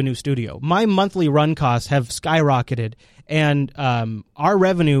moved into a new studio. My monthly run costs have skyrocketed, and our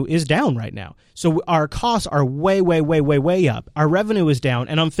revenue is down right now. So our costs are way, way, way, way, way up. Our revenue is down,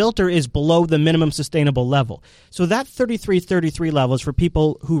 and Unfilter is below the minimum sustainable level. So that 3333 level is for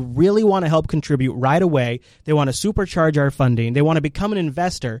people who really want to help contribute right away. They want to supercharge our funding. They want to become an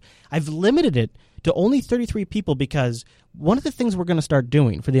investor. I've limited it to only 33 people because one of the things we're going to start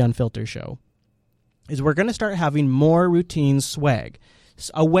doing for the Unfilter show is we're going to start having more routine swag.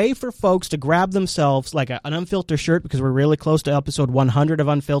 A way for folks to grab themselves like an Unfilter shirt, because we're really close to episode 100 of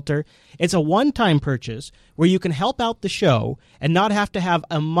Unfilter. It's a one-time purchase where you can help out the show and not have to have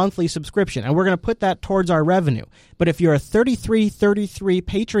a monthly subscription. And we're going to put that towards our revenue. But if you're a 3333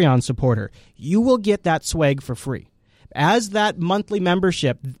 Patreon supporter, you will get that swag for free. As that monthly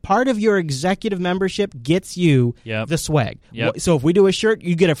membership, part of your executive membership gets you the swag. Yep. So if we do a shirt,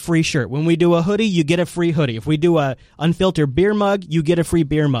 you get a free shirt. When we do a hoodie, you get a free hoodie. If we do a Unfiltered beer mug, you get a free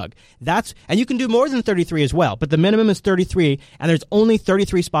beer mug. And you can do more than 33 as well, but the minimum is 33, and there's only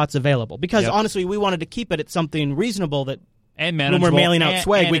 33 spots available. Because honestly, we wanted to keep it at something reasonable that and when we're mailing out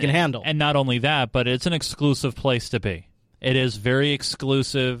swag, we can handle. And not only that, but it's an exclusive place to be. It is very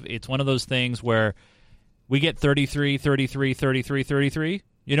exclusive. It's one of those things where we get 33, 33, 33, 33.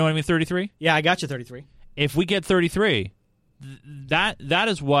 You know what I mean, 33? Yeah, I got you, 33. If we get 33, that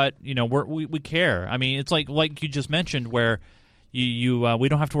is what, we care. I mean, it's like you just mentioned where we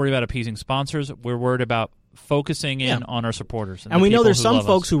don't have to worry about appeasing sponsors. We're worried about focusing in on our supporters. And we know there's some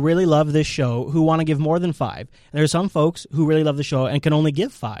folks who really love this show who want to give more than 5. And there's some folks who really love the show and can only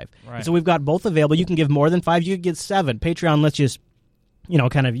give 5. Right. So we've got both available. You can give more than 5. You can give 7. Patreon lets you you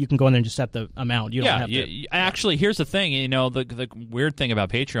can go in there and just set the amount. You don't have to. Actually, here's the thing. The weird thing about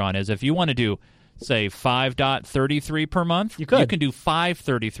Patreon is if you want to do, say, 5.33 per month, you can do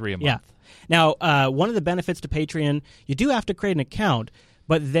 5.33 a month. Yeah. Now, one of the benefits to Patreon, you do have to create an account,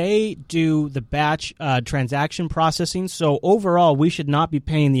 but they do the batch transaction processing. So overall, we should not be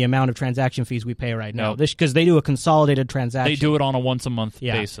paying the amount of transaction fees we pay right now because they do a consolidated transaction. They do it on a once-a-month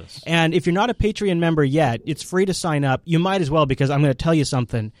basis. And if you're not a Patreon member yet, it's free to sign up. You might as well, because I'm going to tell you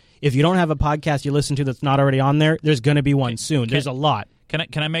something. If you don't have a podcast you listen to that's not already on there, there's going to be one soon. There's a lot. Can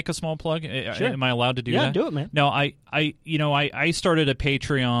I make a small plug? Sure. Am I allowed to do that? Yeah, do it, man. No, I started a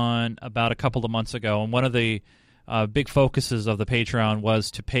Patreon about a couple of months ago, and one of the big focuses of the Patreon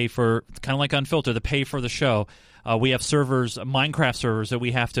was to pay for, kind of like Unfiltered, to pay for the show. We have servers, Minecraft servers that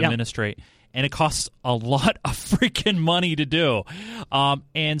we have to administrate, and it costs a lot of freaking money to do.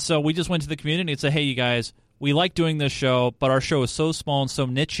 And so we just went to the community and said, hey, you guys, we like doing this show, but our show is so small and so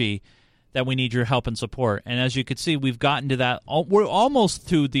niche-y that we need your help and support. And as you can see, we've gotten to that. We're almost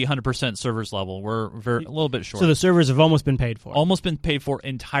to the 100% servers level. We're a little bit short. So the servers have almost been paid for. Almost been paid for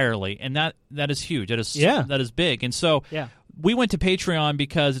entirely. And that is huge. That is big. And so we went to Patreon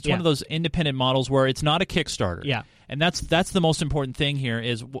because it's one of those independent models where it's not a Kickstarter. Yeah. And that's the most important thing here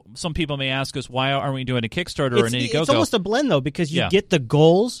is some people may ask us, why aren't we doing a Kickstarter or an Indiegogo? It's almost a blend, though, because you get the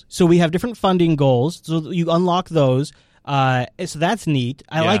goals. So we have different funding goals. So you unlock those. So that's neat.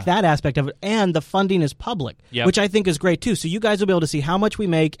 I like that aspect of it. And the funding is public, which I think is great, too. So you guys will be able to see how much we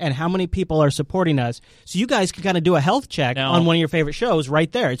make and how many people are supporting us. So you guys can kind of do a health check on one of your favorite shows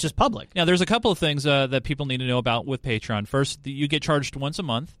right there. It's just public. Now, there's a couple of things that people need to know about with Patreon. First, you get charged once a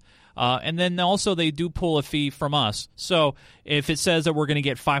month. And then also they do pull a fee from us. So if it says that we're going to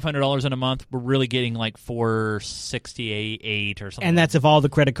get $500 in a month, we're really getting like $468 or something. And that's if all the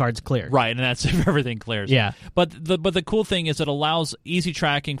credit cards clear. Right, and that's if everything clears. Yeah. But the cool thing is it allows easy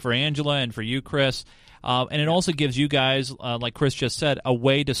tracking for Angela and for you, Chris. And it also gives you guys, like Chris just said, a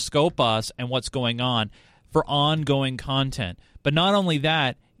way to scope us and what's going on for ongoing content. But not only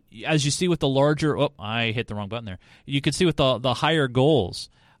that, as you see with the larger... Oh, I hit the wrong button there. You can see with the higher goals...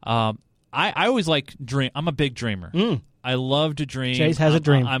 I always like dream. I'm a big dreamer. I love to dream. Chase has a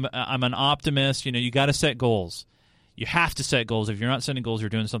dream. I'm an optimist. You got to set goals. You have to set goals. If you're not setting goals, you're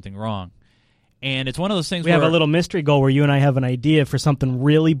doing something wrong. And it's one of those things we have a little mystery goal where you and I have an idea for something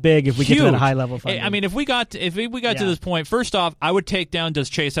really big if we get to that high level funding. I mean, if we got to this point, first off, I would take down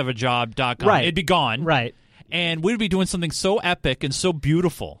doeschasehaveajob.com. Right. It'd be gone. Right. And we'd be doing something so epic and so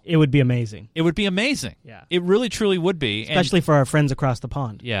beautiful. It would be amazing. It would be amazing. Yeah. It really, truly would be. Especially for our friends across the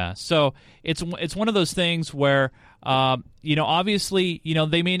pond. Yeah. So it's one of those things where, obviously,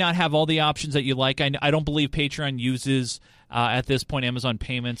 they may not have all the options that you like. I don't believe Patreon uses at this point, Amazon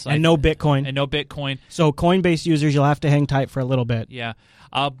Payments. And no Bitcoin. And no Bitcoin. So Coinbase users, you'll have to hang tight for a little bit. Yeah.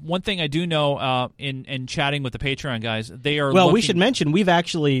 One thing I do know in chatting with the Patreon guys, they are Well, we should mention, we've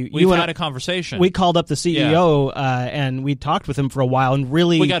had a conversation. We called up the CEO and we talked with him for a while and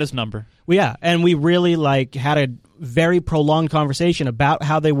really... We got his number. Yeah, and we really had a very prolonged conversation about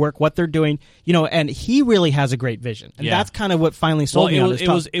how they work, what they're doing, and he really has a great vision. And that's kind of what finally sold me on this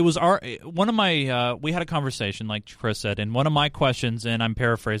talk. It was one of my we had a conversation, like Chris said, and one of my questions, and I'm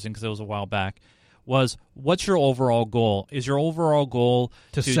paraphrasing because it was a while back, was what's your overall goal? Is your overall goal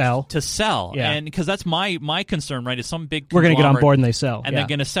to sell? To sell, yeah. And because that's my concern, right? Is some big we're going to get on board and they sell, and they're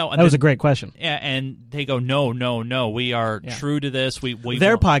going to sell. And that was a great question. Yeah, and they go, no, we are true to this.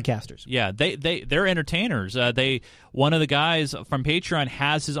 They're podcasters. Yeah, they're entertainers. One of the guys from Patreon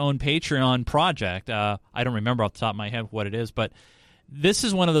has his own Patreon project. I don't remember off the top of my head what it is, but. This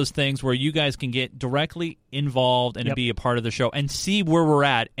is one of those things where you guys can get directly involved and be a part of the show and see where we're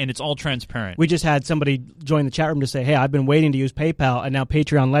at, and it's all transparent. We just had somebody join the chat room to say, hey, I've been waiting to use PayPal, and now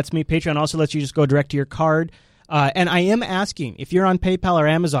Patreon lets me. Patreon also lets you just go direct to your card. And I am asking, if you're on PayPal or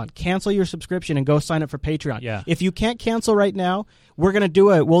Amazon, cancel your subscription and go sign up for Patreon. Yeah. If you can't cancel right now,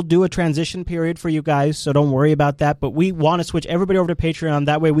 we'll do a transition period for you guys, so don't worry about that. But we want to switch everybody over to Patreon.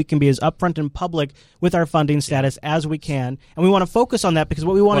 That way we can be as upfront and public with our funding status as we can. And we want to focus on that because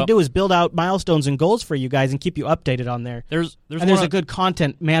what we want to do is build out milestones and goals for you guys and keep you updated on there. There's a good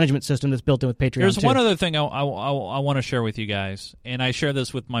content management system that's built in with Patreon. There's one other thing I want to share with you guys, and I share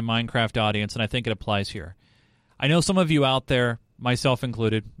this with my Minecraft audience, and I think it applies here. I know some of you out there, myself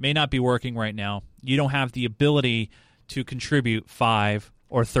included, may not be working right now. You don't have the ability to contribute $5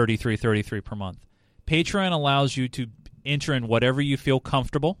 or $33.33 per month. Patreon allows you to enter in whatever you feel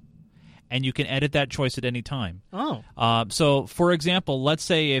comfortable, and you can edit that choice at any time. Oh. So, for example, let's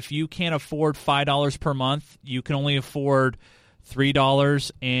say if you can't afford $5 per month, you can only afford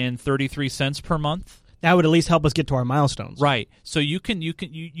 $3.33 per month. That would at least help us get to our milestones. Right. So you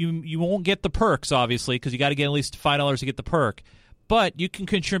won't get the perks, obviously, because you got to get at least $5 to get the perk. But you can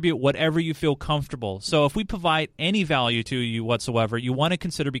contribute whatever you feel comfortable. So if we provide any value to you whatsoever, you want to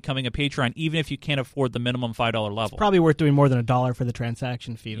consider becoming a Patreon, even if you can't afford the minimum $5 level. It's probably worth doing more than $1 for the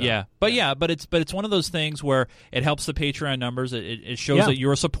transaction fee, though. Yeah, but it's one of those things where it helps the Patreon numbers. It shows that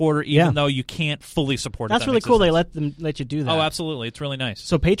you're a supporter, even though you can't fully support it. That's really cool. They let you do that. Oh, absolutely. It's really nice.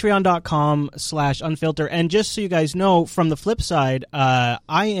 So patreon.com/unfilter. And just so you guys know, from the flip side, I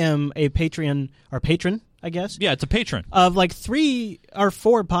am a patron, I guess. Yeah, it's a patron of 3 or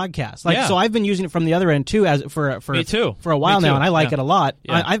 4 podcasts. So I've been using it from the other end too, Me too. For a while now, and I like it a lot.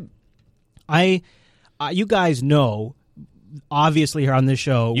 Yeah. I you guys know, obviously here on this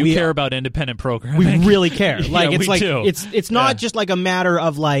show, we care about independent programming. We really care. Do. It's not just a matter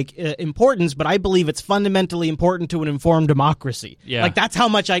of importance, but I believe it's fundamentally important to an informed democracy. Yeah. That's how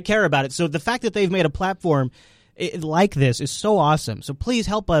much I care about it. So the fact that they've made a platform like this is so awesome. So please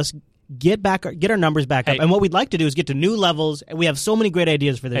help us get our numbers back up. And what we'd like to do is get to new levels. We have so many great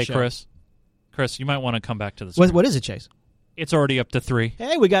ideas for this show. Chris, you might want to come back to this. What is it, Chase? It's already up to 3.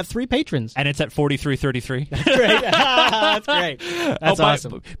 Hey, we got 3 patrons. And it's at $43.33. That's great. That's great. That's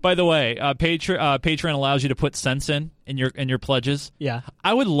awesome. By the way, Patreon allows you to put cents in your pledges. Yeah.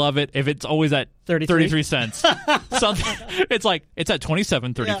 I would love it if it's always at 33 cents. Something it's at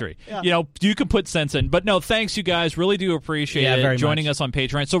 $27.33. Yeah. You can put cents in. But no, thanks you guys. Really do appreciate it joining us on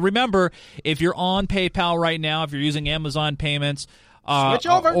Patreon. So remember, if you're on PayPal right now, if you're using Amazon payments, switch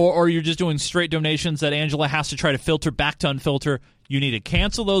over. Or you're just doing straight donations that Angela has to try to filter back to Unfilter, you need to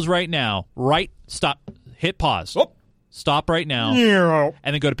cancel those right now. Stop. Hit pause. Oh. Stop right now.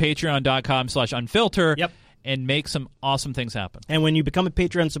 And then go to patreon.com/unfilter and make some awesome things happen. And when you become a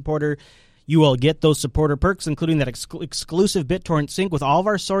Patreon supporter, you will get those supporter perks, including that exclusive BitTorrent sync with all of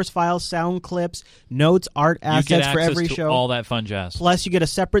our source files, sound clips, notes, art assets for every show. All that fun jazz. Plus, you get a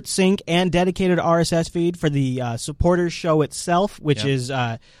separate sync and dedicated RSS feed for the supporters show itself, which is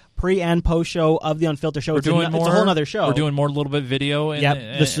pre and post show of the Unfiltered show. It's a whole other show. We're doing more little bit video.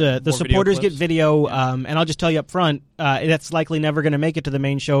 The supporters get video, and I'll just tell you up front, that's likely never going to make it to the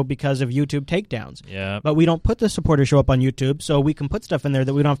main show because of YouTube takedowns. Yeah. But we don't put the supporter show up on YouTube, so we can put stuff in there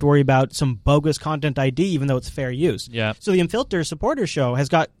that we don't have to worry about some bogus content ID, even though it's fair use. Yeah. So the Unfiltered supporter show has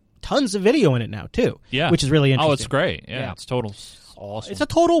got tons of video in it now, too. Yeah. Which is really interesting. Oh, it's great. Yeah. It's total. Awesome. It's a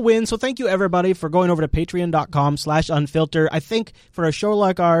total win, so thank you, everybody, for going over to patreon.com/unfilter. I think for a show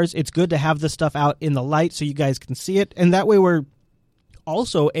like ours, it's good to have this stuff out in the light so you guys can see it, and that way we're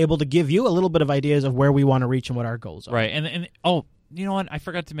also able to give you a little bit of ideas of where we want to reach and what our goals are. Right, and you know what? I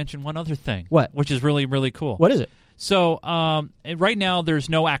forgot to mention one other thing. What? Which is really, really cool. What is it? So right now there's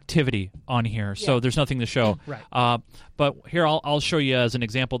no activity on here, so there's nothing to show. Right. But here I'll show you as an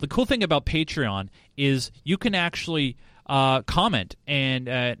example. The cool thing about Patreon is you can actually comment and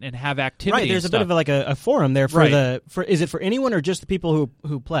have activity. Right. There's and a bit stuff. of a forum there for Right. is it for anyone or just the people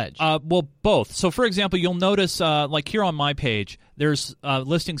who pledge? Well, both. So, for example, you'll notice, like here on my page, there's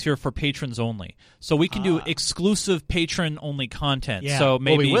listings here for patrons only. So we can do exclusive patron-only content. Yeah. So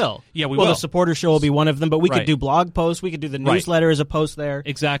maybe we will. Yeah, we will. will. The supporter show will be one of them, but we Right. could do blog posts. We could do the newsletter as a post there.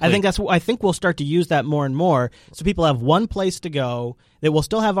 Exactly. I think we'll start to use that more and more, so people have one place to go. They will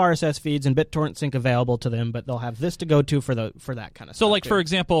still have RSS feeds and BitTorrent Sync available to them, but they'll have this to go to for that kind of stuff. So, like, too. for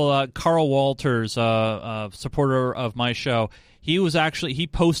example, Carl Walters, supporter of my show, he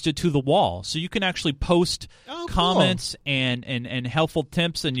posted to the wall. So you can actually post comments and helpful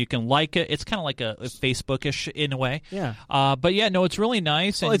tips, and you can like it. It's kind of like a Facebook-ish in a way. Yeah. But, yeah, no, it's really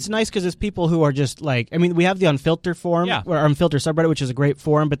nice. Well, it's nice because it's people who are just like, I mean, we have the Unfilter forum, or Unfilter subreddit, which is a great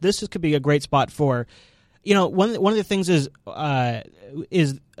forum, but this could be a great spot for, one of the things is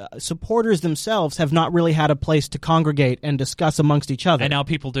supporters themselves have not really had a place to congregate and discuss amongst each other. And now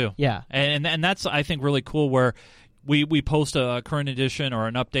people do. Yeah. And that's, I think, really cool where we post a current edition or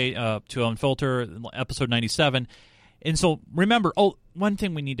an update to Unfilter, episode 97. And so remember, one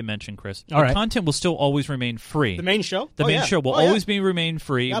thing we need to mention, Chris. All right. Content will still always remain free. The main show? The main show will always remain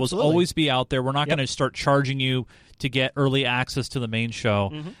free. Absolutely. It will always be out there. We're not going to start charging you to get early access to the main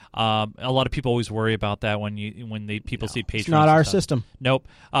show. Mm-hmm. A lot of people always worry about that when people see patrons. It's not our stuff. system. Nope.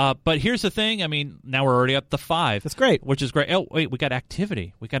 But here's the thing. I mean, now we're already up to 5. That's great. Which is great. Oh, wait, we got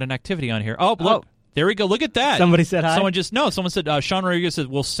activity. We got an activity on here. Oh, look. There we go. Look at that. Somebody said hi? Someone said, Sean Rodriguez said,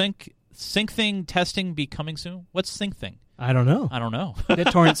 will sync thing testing be coming soon? What's sync thing? I don't know.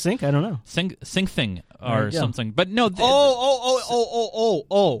 BitTorrent Sync? I don't know. Sync thing or something. But no.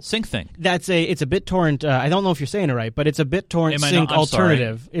 Sync thing. It's a BitTorrent. I don't know if you're saying it right, but it's a BitTorrent Sync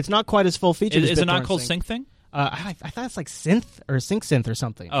alternative. It's not quite as full featured. Is as it not BitTorrent called Sync thing? I thought it's like Synth or SyncSynth or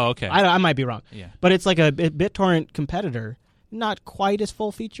something. Oh, okay. I might be wrong. Yeah. But it's like a BitTorrent competitor. Not quite as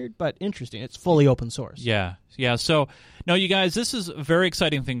full featured, but interesting. It's fully open source. Yeah. So, no, you guys, this is a very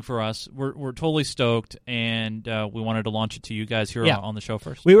exciting thing for us. We're totally stoked, and we wanted to launch it to you guys here on the show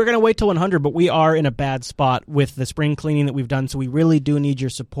first. We were going to wait till 100, but we are in a bad spot with the spring cleaning that we've done, so we really do need your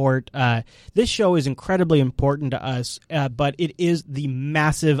support. This show is incredibly important to us, but it is the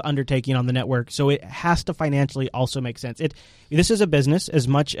massive undertaking on the network, so it has to financially also make sense. This is a business as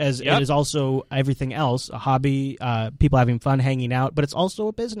much as it is also everything else, a hobby, people having fun, hanging out, but it's also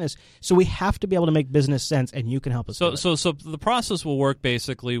a business, so we have to be able to make business sense, and you can help us do it. So the process will work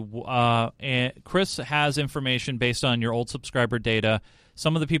basically. And Chris has information based on your old subscriber data.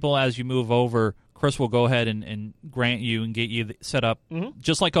 Some of the people, as you move over, Chris will go ahead and grant you and get you set up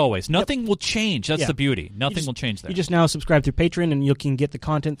just like always. Nothing will change. That's the beauty. Nothing will change there. You just now subscribe through Patreon, and you can get the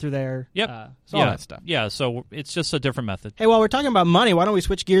content through there. Yep. All that stuff. Yeah, so it's just a different method. Hey, while we're talking about money, why don't we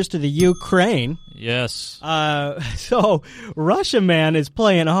switch gears to the Ukraine? Yes. So Russia, man, is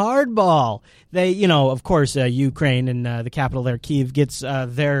playing hardball. They, of course, Ukraine and the capital there, Kyiv, gets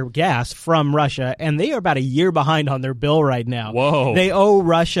their gas from Russia, and they are about a year behind on their bill right now. Whoa. They owe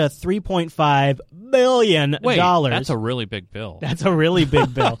Russia $3.5 billion. Wait, that's a really big bill. That's a really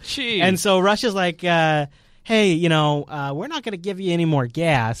big bill. Jeez. And so Russia's like, hey, we're not going to give you any more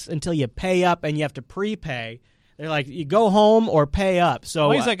gas until you pay up, and you have to prepay. They're like, you go home or pay up. So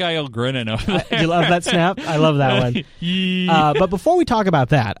why is that guy all grinning over there? Do you love that snap? I love that one. But before we talk about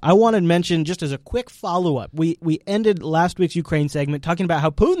that, I want to mention, just as a quick follow-up, we ended last week's Ukraine segment talking about how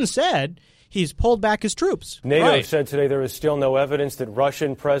Putin said he's pulled back his troops. NATO said today there is still no evidence that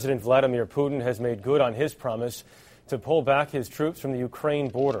Russian President Vladimir Putin has made good on his promise to pull back his troops from the Ukraine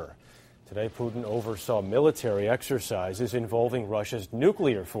border. Today, Putin oversaw military exercises involving Russia's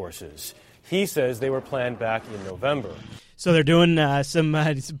nuclear forces. He says they were planned back in November. So they're doing some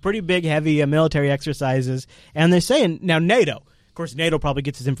pretty big, heavy military exercises, and they're saying, now NATO, of course, NATO probably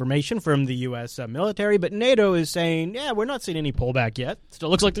gets its information from the U.S. Military, but NATO is saying, we're not seeing any pullback yet. Still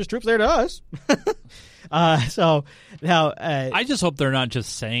looks like there's troops there to us. So now, I just hope they're not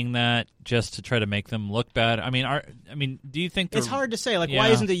just saying that just to try to make them look bad. I mean, do you think it's hard to say? Like, why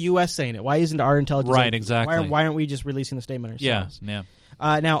isn't the U.S. saying it? Why isn't our intelligence? Right, exactly. Why aren't we just releasing the statement ourselves? Yeah.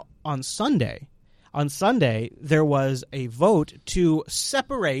 Now, on Sunday, there was a vote to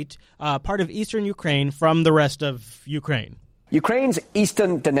separate part of eastern Ukraine from the rest of Ukraine. Ukraine's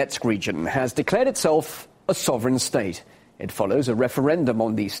eastern Donetsk region has declared itself a sovereign state. It follows a referendum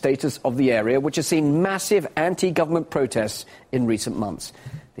on the status of the area, which has seen massive anti-government protests in recent months.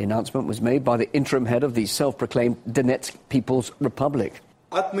 The announcement was made by the interim head of the self-proclaimed Donetsk People's Republic.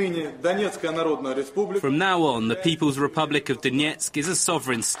 From now on, the People's Republic of Donetsk is a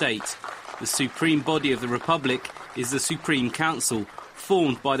sovereign state. The supreme body of the Republic is the Supreme Council,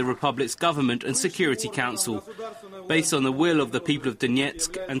 formed by the Republic's Government and Security Council. Based on the will of the people of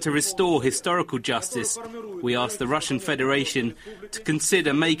Donetsk and to restore historical justice, we ask the Russian Federation to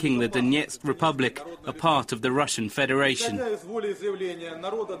consider making the Donetsk Republic a part of the Russian Federation. The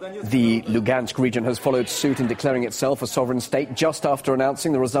Lugansk region has followed suit in declaring itself a sovereign state just after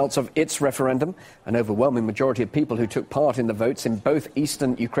announcing the results of its referendum. An overwhelming majority of people who took part in the votes in both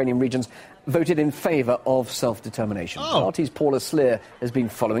eastern Ukrainian regions voted in favour of self-determination. The party's Paula Slier has been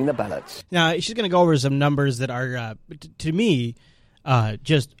following the ballots. Now, she's going to go over some numbers that are, to me,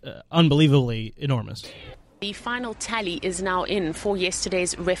 just unbelievably enormous. The final tally is now in for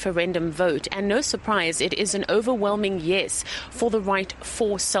yesterday's referendum vote, and no surprise, it is an overwhelming yes for the right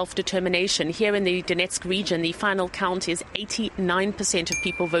for self-determination. Here in the Donetsk region, the final count is 89% of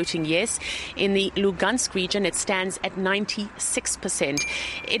people voting yes. In the Lugansk region, it stands at 96%.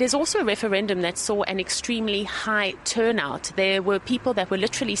 It is also a referendum that saw an extremely high turnout. There were people that were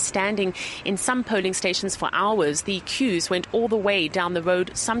literally standing in some polling stations for hours. The queues went all the way down the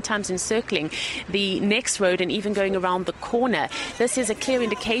road, sometimes encircling the next road and even going around the corner. This is a clear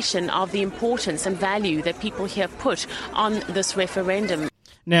indication of the importance and value that people here put on this referendum.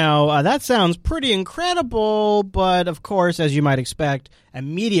 Now, that sounds pretty incredible, but of course, as you might expect,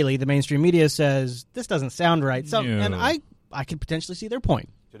 immediately the mainstream media says, this doesn't sound right. So, and I could potentially see their point.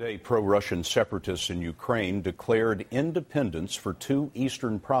 Today, pro-Russian separatists in Ukraine declared independence for 2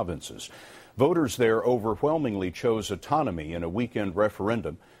 eastern provinces. Voters there overwhelmingly chose autonomy in a weekend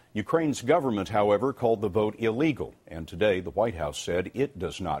referendum. Ukraine's government, however, called the vote illegal, and today the White House said it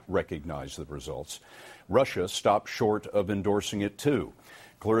does not recognize the results. Russia stopped short of endorsing it, too.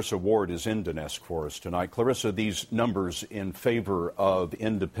 Clarissa Ward is in Donetsk for us tonight. Clarissa, these numbers in favor of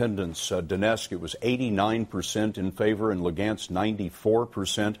independence, Donetsk, it was 89% in favor, and Lugansk,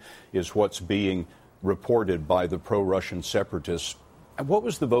 94% is what's being reported by the pro-Russian separatists. What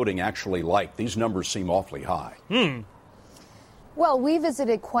was the voting actually like? These numbers seem awfully high. Well, we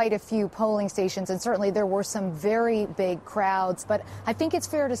visited quite a few polling stations, and certainly there were some very big crowds. But I think it's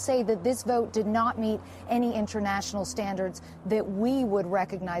fair to say that this vote did not meet any international standards that we would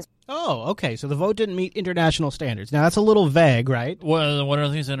recognize. Oh, okay. So the vote didn't meet international standards. Now, that's a little vague, right? Well, what are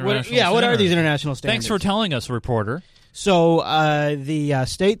these international standards? What are these international standards? Thanks for telling us, reporter. So the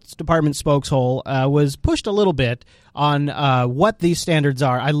State Department spokeshole was pushed a little bit on what these standards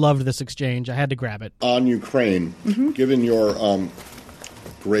are. I loved this exchange. I had to grab it. On Ukraine, given your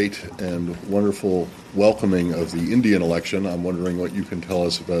great and wonderful welcoming of the Indian election, I'm wondering what you can tell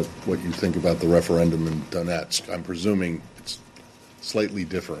us about what you think about the referendum in Donetsk. I'm presuming it's slightly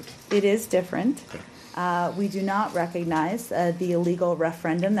different. It is different. We do not recognize the illegal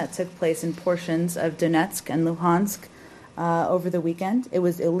referendum that took place in portions of Donetsk and Luhansk over the weekend. It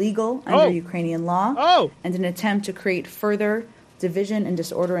was illegal under Ukrainian law and an attempt to create further division and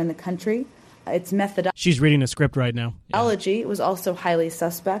disorder in the country. Its methodology. She's reading a script right now. Methodology was also highly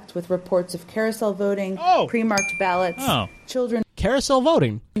suspect, with reports of carousel voting, pre-marked ballots, children. Carousel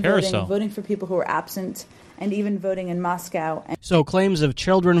voting. Voting for people who were absent, and even voting in Moscow. So claims of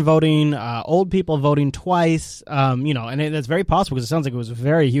children voting, old people voting twice, and that's very possible because it sounds like it was a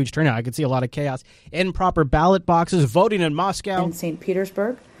very huge turnout. I could see a lot of chaos. Improper ballot boxes, voting in Moscow. In St.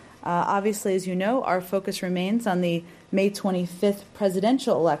 Petersburg. Obviously, as you know, our focus remains on the May 25th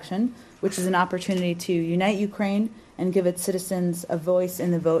presidential election, which is an opportunity to unite Ukraine and give its citizens a voice in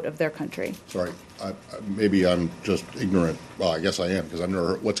the vote of their country. Sorry, maybe I'm just ignorant. Well, I guess I am, because I've never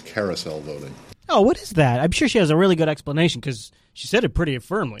heard. What's carousel voting? Oh, what is that? I'm sure she has a really good explanation because she said it pretty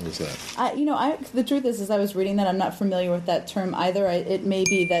firmly. What is that? The truth is, as I was reading that, I'm not familiar with that term either. It may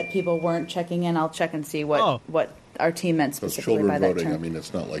be that people weren't checking in. I'll check and see what our team meant specifically by that term. Children voting, I mean,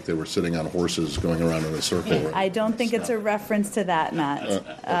 it's not like they were sitting on horses going around in a circle. I don't think it's a reference to that, Matt.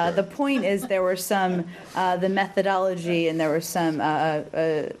 Okay. The point is there were some, the methodology, and there were some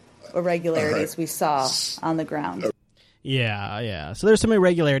irregularities we saw on the ground. Yeah. So there's some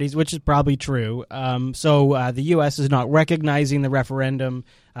irregularities, which is probably true. So the U.S. is not recognizing the referendum.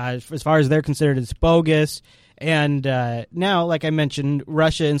 As far as they're concerned, it's bogus. And now, like I mentioned,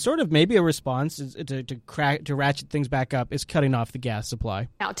 Russia, in sort of maybe a response to ratchet things back up, is cutting off the gas supply.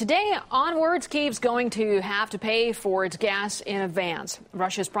 Now, today onwards, Kyiv's going to have to pay for its gas in advance.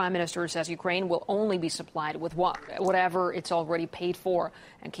 Russia's prime minister says Ukraine will only be supplied with whatever it's already paid for.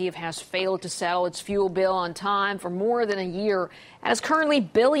 And Kyiv has failed to settle its fuel bill on time for more than a year and is currently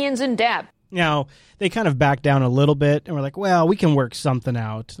billions in debt. Now, they kind of backed down a little bit, and we're like, well, we can work something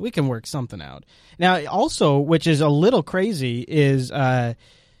out. Now, also, which is a little crazy, is, I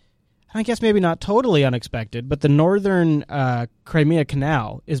guess maybe not totally unexpected, but the northern Crimea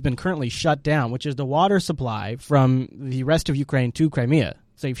Canal has been currently shut down, which is the water supply from the rest of Ukraine to Crimea.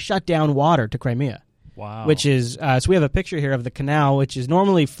 So they've shut down water to Crimea. Wow. Which is, so we have a picture here of the canal, which is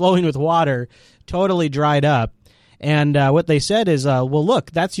normally flowing with water, totally dried up. And what they said is, well,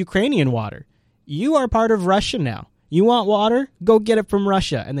 look, that's Ukrainian water. You are part of Russia now. You want water? Go get it from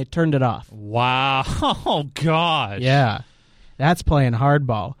Russia. And they turned it off. Wow. Oh, gosh. Yeah. That's playing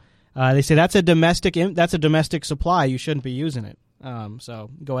hardball. They say that's a domestic supply. You shouldn't be using it. So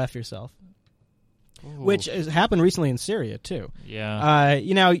go F yourself. Ooh. Which has happened recently in Syria, too. Yeah.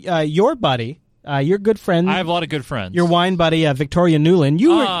 Your buddy... your good friend. I have a lot of good friends. Your wine buddy, Victoria Nuland.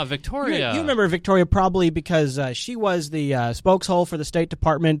 Victoria. You remember Victoria probably because she was the spokeshole for the State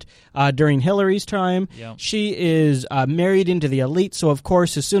Department during Hillary's time. Yep. She is married into the elite, so of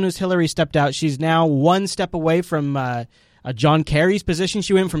course, as soon as Hillary stepped out, she's now one step away from John Kerry's position.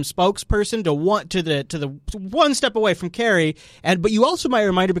 She went from spokesperson to the one step away from Kerry. But you also might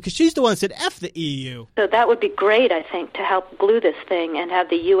remind her because she's the one that said F the EU. So that would be great, I think, to help glue this thing and have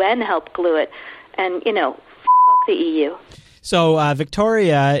the UN help glue it. And, fuck the EU. So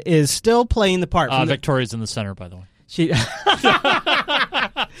Victoria is still playing the part. Victoria's in the center, by the way.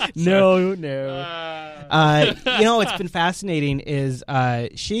 No. What's been fascinating is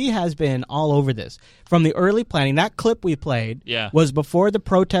she has been all over this. From the early planning, that clip we played was before the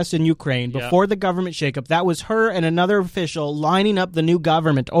protests in Ukraine, before the government shakeup. That was her and another official lining up the new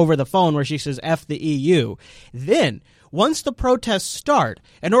government over the phone where she says, F the EU. Then... once the protests start,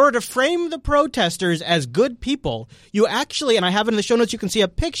 in order to frame the protesters as good people, you actually, and I have it in the show notes, you can see a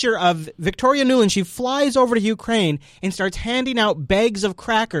picture of Victoria Nuland. She flies over to Ukraine and starts handing out bags of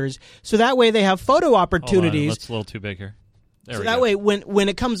crackers, so that way they have photo opportunities. Hold on, that's a little too big here. So that way, when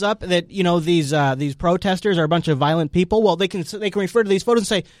it comes up that these protesters are a bunch of violent people, well, they can refer to these photos and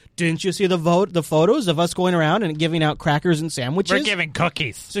say, "Didn't you see the photos of us going around and giving out crackers and sandwiches? We're giving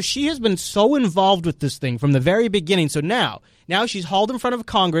cookies." So she has been so involved with this thing from the very beginning. So now she's hauled in front of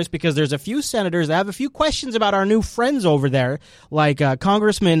Congress because there's a few senators that have a few questions about our new friends over there, like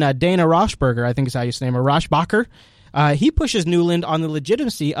Congressman Dana Rohrabacher, I think is how you say his name, or Rohrabacher. He pushes Nuland on the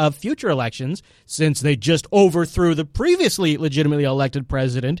legitimacy of future elections, since they just overthrew the previously legitimately elected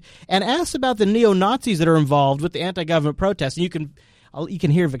president, and asks about the neo-Nazis that are involved with the anti-government protests. And you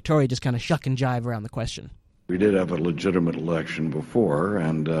can hear Victoria just kind of shuck and jive around the question. We did have a legitimate election before,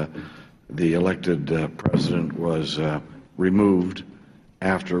 and the elected president was removed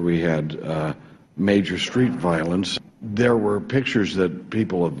after we had major street violence. There were pictures that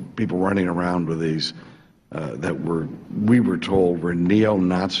people running around with these we were told were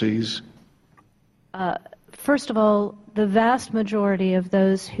neo-Nazis. First of all, the vast majority of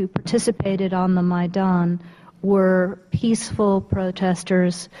those who participated on the Maidan were peaceful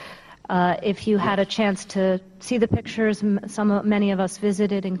protesters. If you had a chance to see the pictures, many of us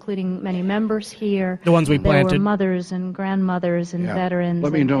visited, including many members here. The ones we planted. There were mothers and grandmothers and veterans.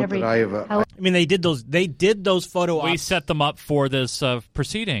 Let me note that I have. They did those photo ops. We set them up for this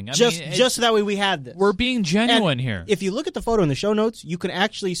proceeding. Just so that way we had this. We're being genuine here. If you look at the photo in the show notes, you can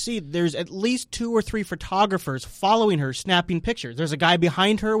actually see there's at least 2 or 3 photographers following her, snapping pictures. There's a guy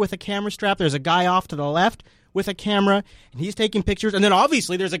behind her with a camera strap. There's a guy off to the left with a camera, and he's taking pictures. And then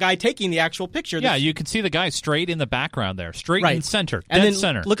obviously there's a guy taking the actual picture. Yeah, you can see the guy straight in the background there, straight in center, and then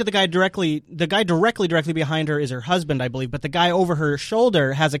center. Look at the guy directly. The guy directly behind her is her husband, I believe, but the guy over her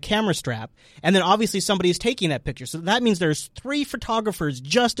shoulder has a camera strap. And then obviously somebody is taking that picture. So that means there's 3 photographers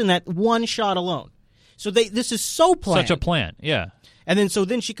just in that one shot alone. So this is so planned. Such a plan, yeah. And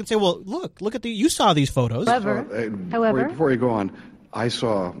then she can say, well, look at you saw these photos. However, before you go on, I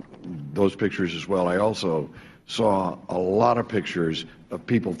saw those pictures as well. I also saw a lot of pictures of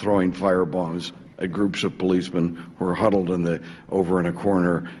people throwing firebombs at groups of policemen who were huddled over in a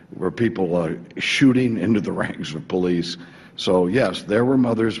corner, where people shooting into the ranks of police. So yes, there were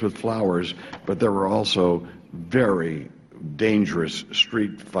mothers with flowers, but there were also very dangerous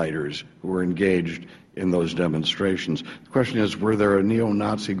street fighters who were engaged in those demonstrations. The question is, were there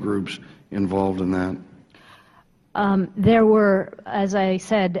neo-Nazi groups involved in that? There were, as I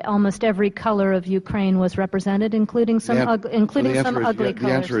said, almost every color of Ukraine was represented, including some ugly colors. The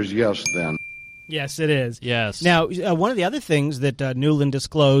answer is yes, then. Yes, it is. Yes. Now, one of the other things that Nuland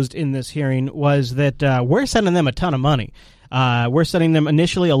disclosed in this hearing was that we're sending them a ton of money. We're sending them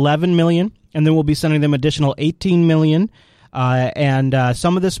initially $11 million, and then we'll be sending them additional $18 million. And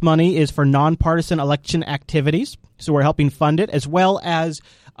some of this money is for nonpartisan election activities. So we're helping fund it, as well as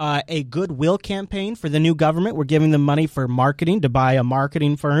a goodwill campaign for the new government. We're giving them money for marketing to buy a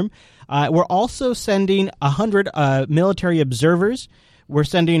marketing firm. We're also sending 100 military observers. We're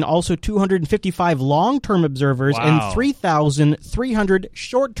sending also 255 long-term observers and 3,300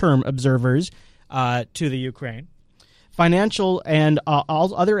 short-term observers to the Ukraine. Financial and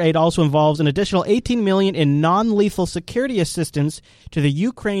all other aid also involves an additional $18 million in non-lethal security assistance to the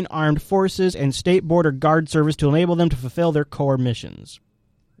Ukraine Armed Forces and State Border Guard Service to enable them to fulfill their core missions.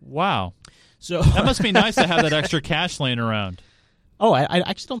 Wow. So that must be nice to have that extra cash laying around. Oh, I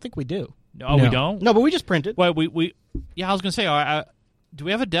actually don't think we do. No, we don't? No, but we just printed. Well, yeah, I was going to say, do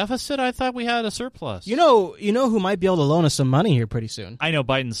we have a deficit? I thought we had a surplus. You know who might be able to loan us some money here pretty soon? I know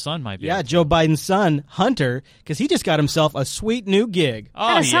Biden's son might be. Yeah, Joe Biden's son, Hunter, because he just got himself a sweet new gig.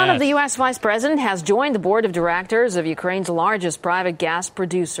 And a son of the U.S. Vice President has joined the board of directors of Ukraine's largest private gas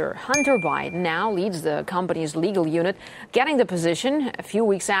producer. Hunter Biden now leads the company's legal unit, getting the position a few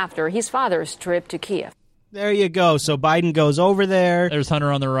weeks after his father's trip to Kiev. There you go. So Biden goes over there. There's Hunter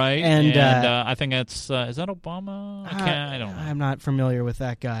on the right, and I think that's is that Obama? I don't know. I'm not familiar with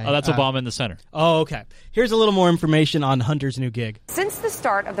that guy. Oh, that's Obama in the center. Oh, okay. Here's a little more information on Hunter's new gig. Since the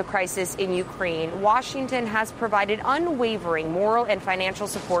start of the crisis in Ukraine, Washington has provided unwavering moral and financial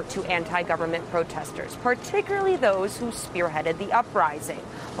support to anti-government protesters, particularly those who spearheaded the uprising.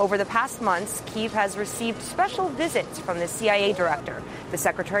 Over the past months, Kyiv has received special visits from the CIA director, the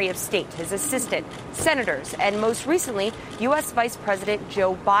Secretary of State, his assistant, senators, and most recently, U.S. Vice President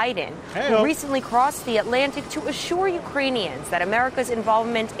Joe Biden, who recently crossed the Atlantic to assure Ukrainians that America's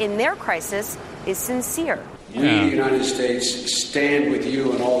involvement in their crisis is sincere. We, the United States, stand with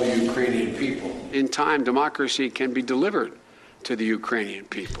you and all the Ukrainian people. In time, democracy can be delivered to the Ukrainian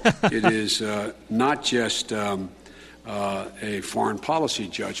people. It is not just a foreign policy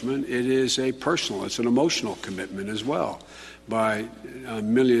judgment. It is a personal, it's an emotional commitment as well by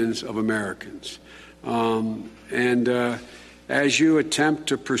millions of Americans. As you attempt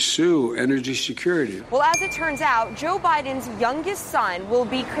to pursue energy security. Well, as it turns out, Joe Biden's youngest son will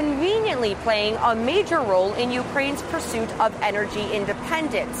be conveniently playing a major role in Ukraine's pursuit of energy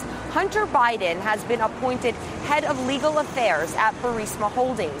independence. Hunter Biden has been appointed head of legal affairs at Burisma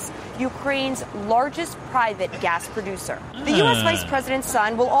Holdings, Ukraine's largest private gas producer. The U.S. Vice President's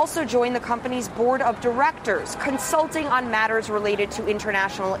son will also join the company's board of directors, consulting on matters related to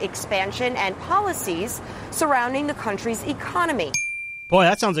international expansion and policies surrounding the country's economy. Boy,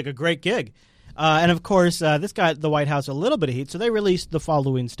 that sounds like a great gig. And, of course, this got the White House a little bit of heat, so they released the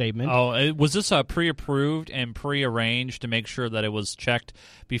following statement. Oh, was this pre-approved and pre-arranged to make sure that it was checked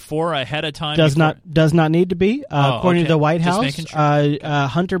ahead of time? Does not need to be. According to the White House, sure.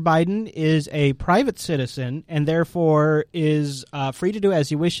 Hunter Biden is a private citizen and therefore is free to do as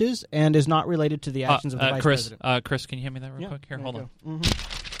he wishes and is not related to the actions of the Vice President. Chris, can you hand me that real quick? Here, hold on.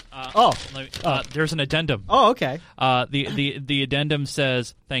 Mm-hmm. There's an addendum. Oh, okay. The addendum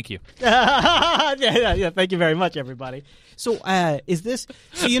says, thank you. yeah, thank you very much, everybody. So is this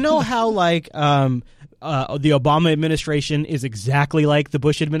 – so you know how like the Obama administration is exactly like the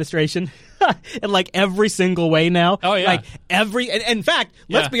Bush administration in like every single way now? Oh, yeah. Like in fact,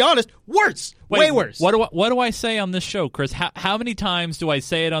 let's be honest, worse. Way worse. What do I say on this show, Chris? How many times do I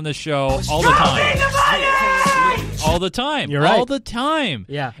say it on this show all the time? All the time. You're right. All the time.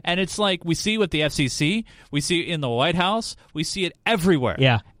 Yeah. And it's like we see with the FCC, we see it in the White House, we see it everywhere.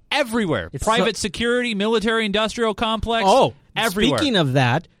 Yeah. Everywhere. It's private security, military industrial complex. Oh, everywhere. Speaking of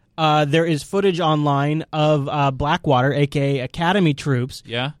that, there is footage online of Blackwater, a.k.a. Academy troops,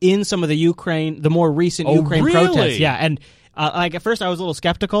 in some of the more recent Ukraine protests. Yeah, and like at first I was a little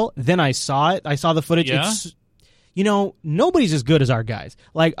skeptical. Then I saw it. I saw the footage. Yeah? Nobody's as good as our guys.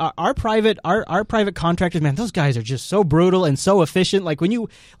 Like our private contractors, man, those guys are just so brutal and so efficient. Like when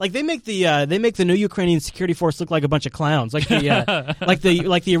they make the new Ukrainian security force look like a bunch of clowns, like the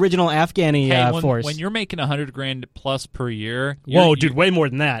like the original Afghani force. When you're making $100,000 plus per year, whoa, dude, way more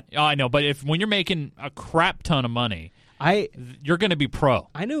than that. Oh, I know, but when you're making a crap ton of money, you're going to be pro.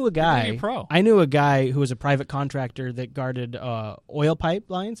 I knew a guy who was a private contractor that guarded oil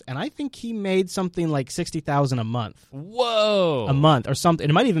pipelines, and I think he made something like $60,000 a month. Whoa, a month or something.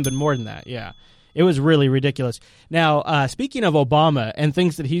 It might even been more than that. Yeah, it was really ridiculous. Now, speaking of Obama and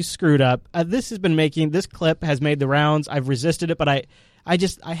things that he's screwed up, this clip has made the rounds. I've resisted it, but I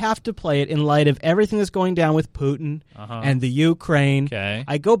have to play it in light of everything that's going down with Putin and the Ukraine. Okay.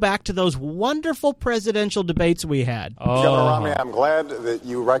 I go back to those wonderful presidential debates we had. Governor Romney, I'm glad that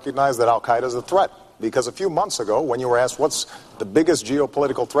you recognize that al-Qaeda is a threat, because a few months ago when you were asked what's the biggest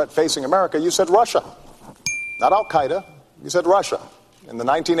geopolitical threat facing America, you said Russia. Not al-Qaeda, you said Russia. In the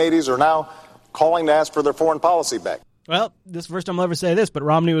 1980s are now calling to ask for their foreign policy back. Well, this is the first time I'll ever say this, but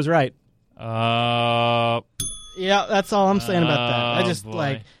Romney was right. Yeah, that's all I'm saying about that. I just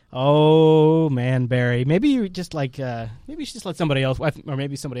oh man, Barry. Maybe you just maybe you should just let somebody else, or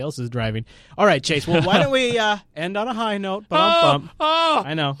maybe somebody else is driving. All right, Chase. Well, why don't we end on a high note? But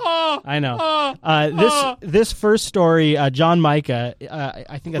I know. This first story, John Mika.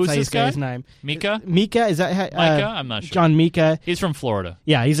 I think that's Who's how you this say guy? his name. Mika? Mika, is that Micah? I'm not sure. John Mika. He's from Florida.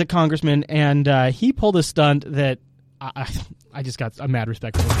 Yeah, he's a congressman, and he pulled a stunt that I just got a mad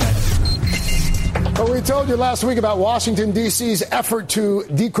respect for this guy. Well, we told you last week about Washington, D.C.'s effort to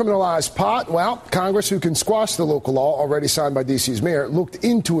decriminalize pot. Well, Congress, who can squash the local law already signed by D.C.'s mayor, looked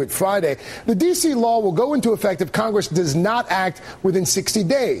into it Friday. The D.C. law will go into effect if Congress does not act within 60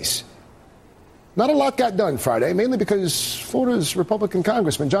 days. Not a lot got done Friday, mainly because Florida's Republican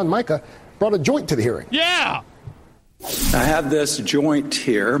Congressman John Mika brought a joint to the hearing. Yeah! I have this joint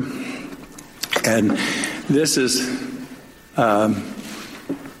here, and this is...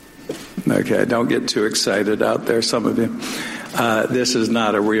 Okay, don't get too excited out there, some of you. This is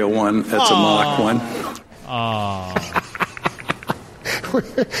not a real one. It's a mock one.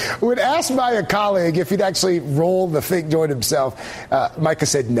 When asked by a colleague if he'd actually rolled the fake joint himself, Micah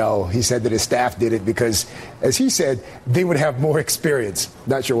said no. He said that his staff did it because, as he said, they would have more experience.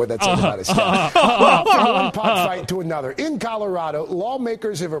 Not sure what that says about his staff. Well, from one pot fight to another. In Colorado,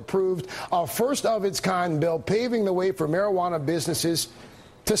 lawmakers have approved a first-of-its-kind bill paving the way for marijuana businesses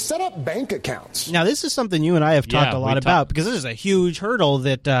to set up bank accounts. Now, this is something you and I have talked a lot about because this is a huge hurdle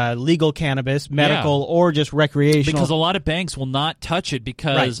that legal cannabis, medical, or just recreational. Because a lot of banks will not touch it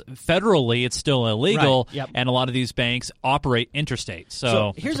because federally it's still illegal, and a lot of these banks operate interstate.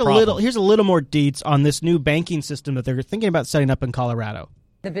 So here's a little more deets on this new banking system that they're thinking about setting up in Colorado.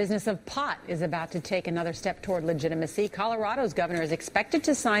 The business of pot is about to take another step toward legitimacy. Colorado's governor is expected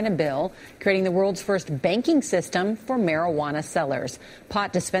to sign a bill creating the world's first banking system for marijuana sellers.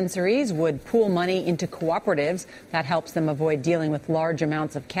 Pot dispensaries would pool money into cooperatives. That helps them avoid dealing with large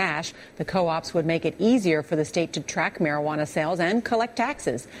amounts of cash. The co-ops would make it easier for the state to track marijuana sales and collect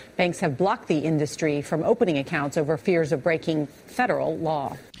taxes. Banks have blocked the industry from opening accounts over fears of breaking federal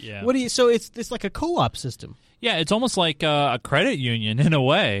law. Yeah. So it's like a co-op system. Yeah, it's almost like a credit union in a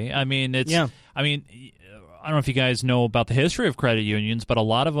way. I mean, I don't know if you guys know about the history of credit unions, but a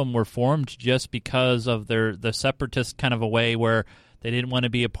lot of them were formed just because of the separatist kind of a way where they didn't want to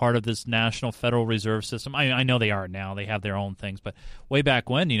be a part of this national Federal Reserve System. I know they are now. They have their own things. But way back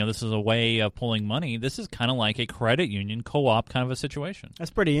when, this is a way of pulling money. This is kind of like a credit union co-op kind of a situation. That's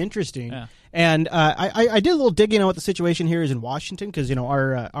pretty interesting. Yeah. And I did a little digging on what the situation here is in Washington because,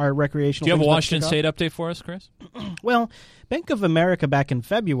 our recreational... Do you have a Washington State update for us, Chris? Well, Bank of America back in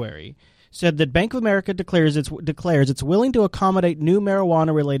February said that Bank of America declares it's willing to accommodate new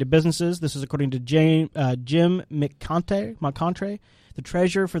marijuana-related businesses. This is according to Jim McContre, the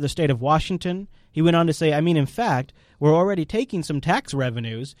treasurer for the state of Washington. He went on to say, in fact, we're already taking some tax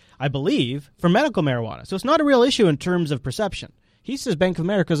revenues, I believe, for medical marijuana. So it's not a real issue in terms of perception. He says Bank of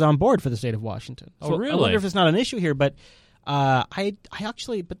America is on board for the state of Washington. Oh, so really? I wonder if it's not an issue here, but... I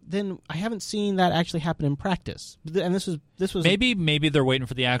haven't seen that actually happen in practice. And this was maybe they're waiting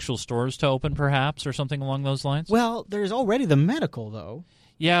for the actual stores to open, perhaps, or something along those lines. Well, there's already the medical, though.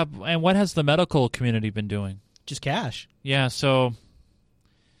 Yeah, and what has the medical community been doing? Just cash. Yeah. So.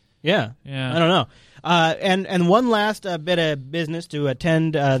 Yeah. I don't know. And one last bit of business to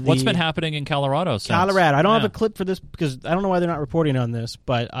attend. What's been happening in Colorado? Colorado. I don't have a clip for this because I don't know why they're not reporting on this,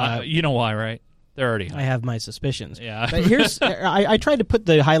 but you know why, right? They're already. I have my suspicions. Yeah. But here's I tried to put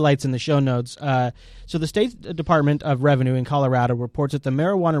the highlights in the show notes. So the State Department of Revenue in Colorado reports that the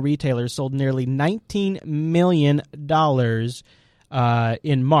marijuana retailers sold nearly $19 million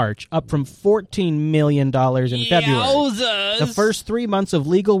in March, up from $14 million in February. Yowzers. The first 3 months of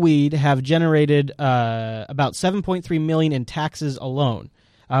legal weed have generated about $7.3 million in taxes alone.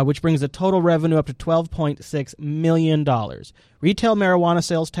 Which brings the total revenue up to $12.6 million. Retail marijuana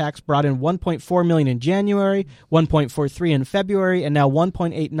sales tax brought in $1.4 million in January, $1.43 in February, and now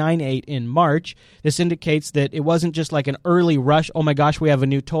 $1.898 in March. This indicates that it wasn't just like an early rush, oh my gosh, we have a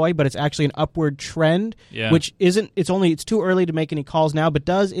new toy, but it's actually an upward trend, which isn't, it's too early to make any calls now, but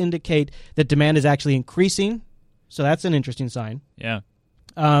does indicate that demand is actually increasing. So that's an interesting sign. Yeah.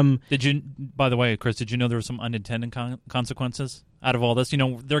 By the way, Chris, did you know there were some unintended consequences out of all this?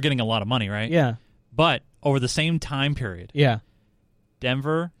 They're getting a lot of money, right? Yeah. But over the same time period,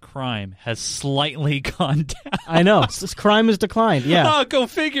 Denver crime has slightly gone down. I know. Crime has declined, Oh, go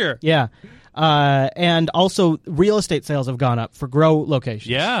figure. Yeah. And also real estate sales have gone up for grow locations.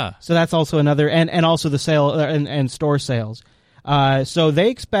 Yeah. So that's also another, and also the sale and store sales. So they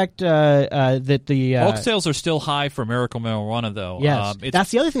expect that the bulk sales are still high for medical marijuana, though. Yes,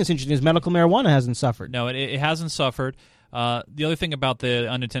 that's the other thing that's interesting is medical marijuana hasn't suffered. No, it hasn't suffered. The other thing about the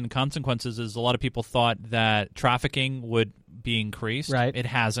unintended consequences is a lot of people thought that trafficking would be increased. Right. It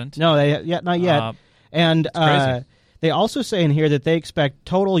hasn't. No, not yet. And they also say in here that they expect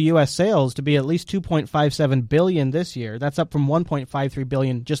total U.S. sales to be at least $2.57 billion this year. That's up from $1.53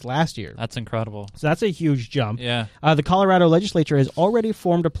 billion just last year. That's incredible. So that's a huge jump. Yeah. The Colorado legislature has already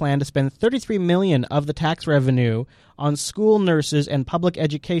formed a plan to spend $33 million of the tax revenue on school nurses and public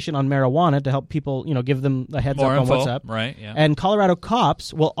education on marijuana to help people, give them a heads More up info, on what's up. Right, yeah. And Colorado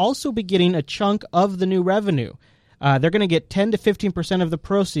cops will also be getting a chunk of the new revenue. They're going to get 10 to 15% of the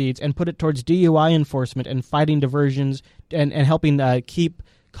proceeds and put it towards DUI enforcement and fighting diversions and helping keep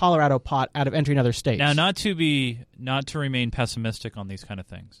Colorado pot out of entering other states. Now, not to remain pessimistic on these kind of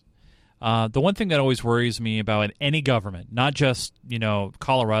things. The one thing that always worries me about any government, not just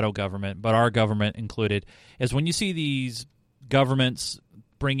Colorado government, but our government included, is when you see these governments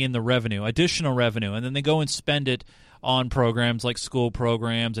bring in the revenue, additional revenue, and then they go and spend it on programs like school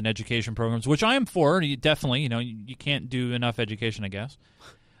programs and education programs, which I am for. Definitely, you can't do enough education, I guess.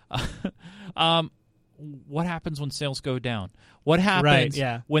 What happens when sales go down? What happens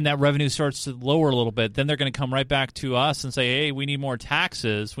when that revenue starts to lower a little bit? Then they're going to come right back to us and say, hey, we need more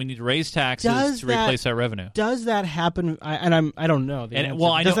taxes. We need to raise taxes to replace that revenue. Does that happen? I don't know.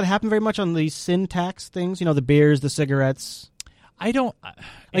 Does that happen very much on these sin tax things? The beers, the cigarettes? I don't.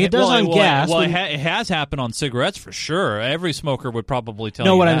 It does on gas. Well, it has happened on cigarettes for sure. Every smoker would probably tell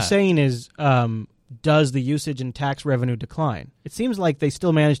you. No, what that. I'm saying is, does the usage and tax revenue decline? It seems like they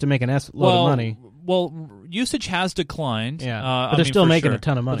still managed to make an load of money. Well, usage has declined. But they're still making a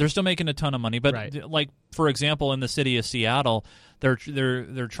ton of money. But they're still making a ton of money. But like, for example, in the city of Seattle, they're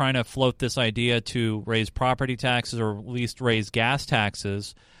trying to float this idea to raise property taxes or at least raise gas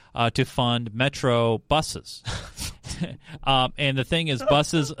taxes to fund metro buses. And the thing is,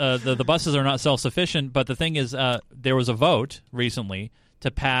 buses the buses are not self-sufficient. But the thing is, there was a vote recently to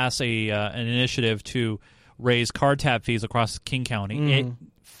pass an initiative to raise car tab fees across King County. It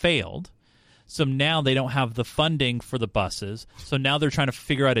failed. So now they don't have the funding for the buses. So now they're trying to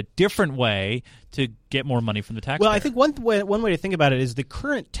figure out a different way to get more money from the taxpayer. Well, I think one way to think about it is the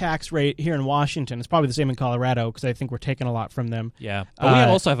current tax rate here in Washington is probably the same in Colorado because I think we're taking a lot from them. Yeah, but we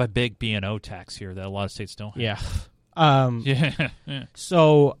also have a big B&O tax here that a lot of states don't have. Yeah. Yeah.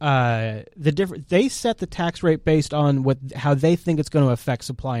 So they set the tax rate based on how they think it's going to affect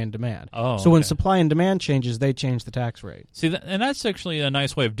supply and demand. So when supply and demand changes, they change the tax rate. See, and that's actually a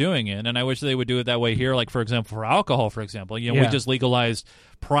nice way of doing it. And I wish they would do it that way here. Like for example, for alcohol, for example, we just legalized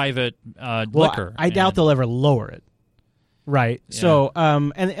private liquor. I doubt they'll ever lower it. Right. Yeah. So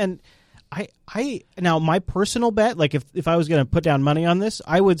and I now my personal bet, like if I was going to put down money on this,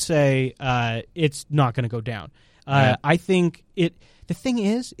 I would say it's not going to go down. I think the thing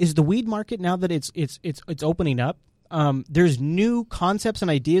is the weed market, now that it's opening up, there's new concepts and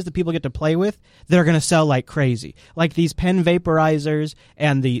ideas that people get to play with that are going to sell like crazy, like these pen vaporizers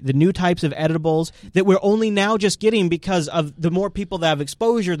and the new types of edibles that we're only now just getting because of the more people that have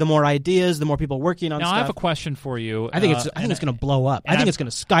exposure, the more ideas, the more people working on stuff. Now I have a question for you. I think it's going to blow up. I think it's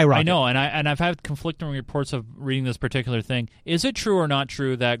going to skyrocket. I know, and I've had conflicting reports of reading this particular thing. Is it true or not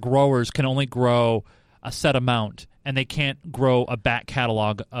true that growers can only grow a set amount and they can't grow a back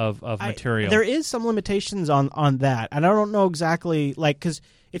catalog of material? There is some limitations on that, and I don't know exactly, because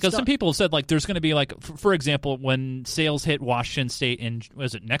some people have said there's going to be for example, when sales hit Washington State in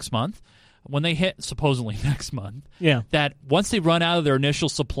next month. When they hit supposedly next month, that once they run out of their initial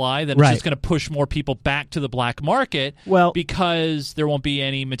supply, then it's just going to push more people back to the black market. Because there won't be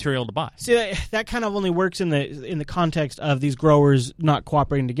any material to buy. See, that kind of only works in the context of these growers not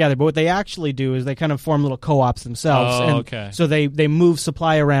cooperating together. But what they actually do is they kind of form little co-ops themselves. So they move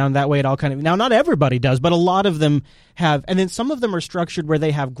supply around that way. It all kind of, now not everybody does, but a lot of them have, and then some of them are structured where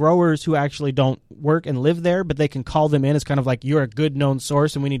they have growers who actually don't work and live there, but they can call them in as kind of like, you're a good known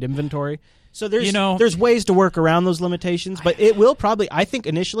source and we need inventory. So there's ways to work around those limitations, but it will probably, I think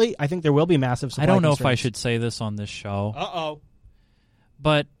there will be massive supply I don't know constraints. if I should say this on this show. Uh-oh.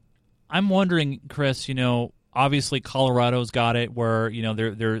 But I'm wondering, Chris, obviously Colorado's got it where,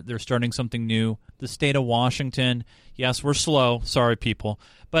 they're starting something new. The state of Washington, yes, we're slow, sorry people,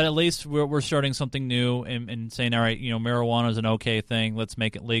 but at least we're starting something new and saying, all right, marijuana is an okay thing, let's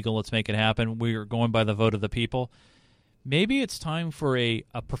make it legal, let's make it happen. We're going by the vote of the people. Maybe it's time for a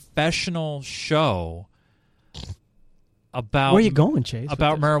professional show about where are you going, Chase?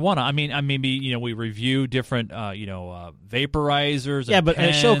 About marijuana. I mean, maybe we review different vaporizers. Yeah, but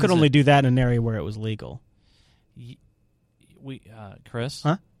pens a show could only do that in an area where it was legal. Chris.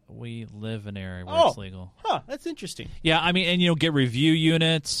 Huh? We live in an area where it's legal. That's interesting. Yeah, I mean, and get review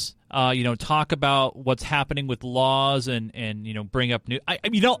units. Talk about what's happening with laws and bring up new.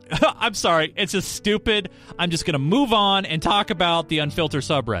 I'm sorry, it's just stupid. I'm just going to move on and talk about the Unfiltered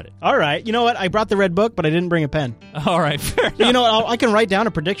subreddit. All right. You know what? I brought the red book, but I didn't bring a pen. All right, fair enough. You know what? I can write down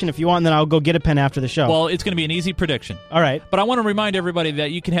a prediction if you want, and then I'll go get a pen after the show. Well, it's going to be an easy prediction. All right. But I want to remind everybody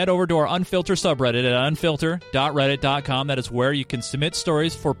that you can head over to our Unfiltered subreddit at unfilter.reddit.com. That is where you can submit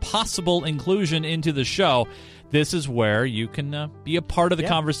stories for possible inclusion into the show. This is where you can be a part of the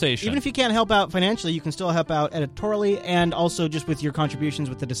conversation. Even if you can't help out financially, you can still help out editorially and also just with your contributions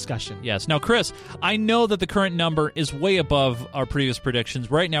with the discussion. Yes. Now, Chris, I know that the current number is way above our previous predictions.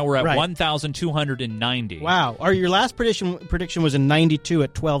 Right now, we're at 1,290. Wow. Your last prediction was in 92 at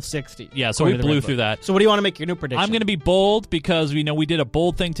 1260. Yeah, so we blew through that. So what do you want to make your new prediction? I'm going to be bold because we did a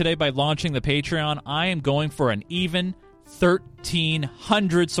bold thing today by launching the Patreon. I am going for an even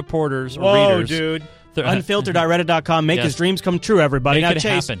 1,300 supporters or readers. Whoa, dude. Unfiltered.reddit.com. Make his dreams come true, everybody. Make now, it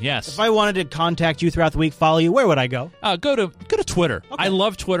Chase, happen, yes. If I wanted to contact you throughout the week, follow you, where would I go? Go to Twitter. Okay. I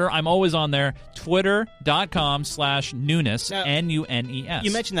love Twitter. I'm always on there. Twitter.com/Nunes, Nunes.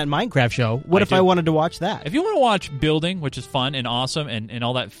 You mentioned that Minecraft show. What if I wanted to watch that? If you want to watch building, which is fun and awesome and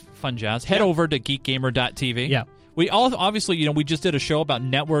all that fun jazz, head over to geekgamer.tv. Yeah. We obviously, we just did a show about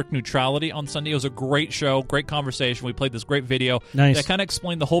network neutrality on Sunday. It was a great show, great conversation. We played this great video that kind of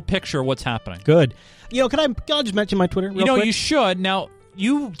explained the whole picture of what's happening. Good. Can I just mention my Twitter real quick? You should. Now,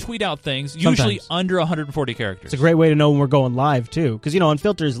 you tweet out things usually under 140 characters. It's a great way to know when we're going live, too. Because,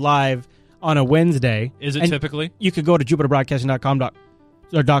 Unfiltered is live on a Wednesday. Is it typically? You could go to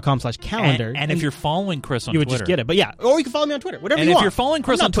jupiterbroadcasting.com/calendar. And if you're following Chris on Twitter, you would just get it. But yeah, or you can follow me on Twitter. Whatever and you if want. you're following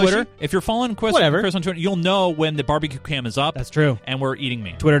Chris on Twitter, Chris on Twitter, you'll know when the barbecue cam is up. That's true. And we're eating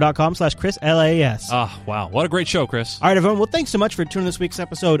meat. Twitter.com/ChrisLAS. Oh, wow. What a great show, Chris. All right, everyone. Well, thanks so much for tuning this week's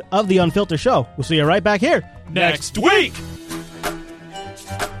episode of The Unfiltered Show. We'll see you right back here next week.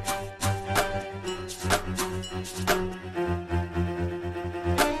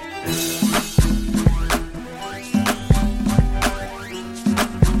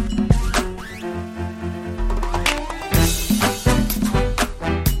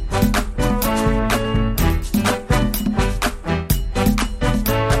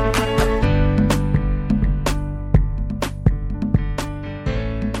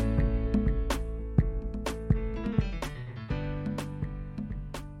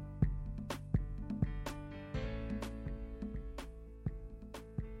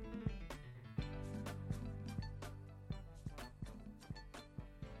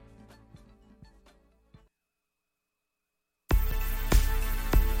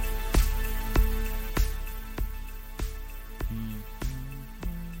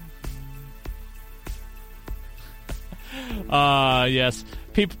 Yes.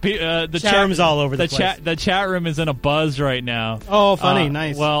 The chat room's all over the place. The chat room is in a buzz right now. Oh, funny.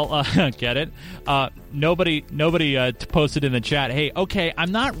 Nice. Well, get it? Nobody posted in the chat, hey, okay,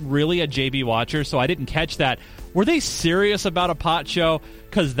 I'm not really a JB watcher, so I didn't catch that. Were they serious about a pot show?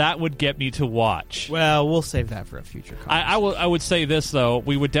 Because that would get me to watch. Well, we'll save that for a future conversation. I would say this, though.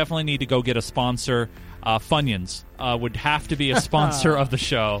 We would definitely need to go get a sponsor. Funyuns would have to be a sponsor of the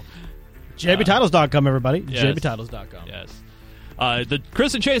show. JBTitles.com, everybody. Yes. JBTitles.com. Yes. The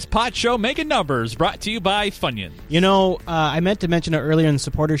Chris and Chase Pot Show making numbers, brought to you by Funyuns. I meant to mention it earlier in the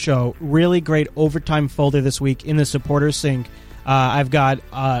supporter show. Really great overtime folder this week in the supporter sync. I've got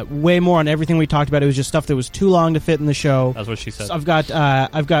way more on everything we talked about. It was just stuff that was too long to fit in the show. That's what she said. So I've got a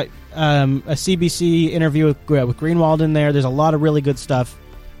CBC interview with Greenwald in there. There's a lot of really good stuff.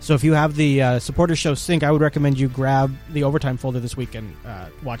 So if you have the supporter show sync, I would recommend you grab the overtime folder this week and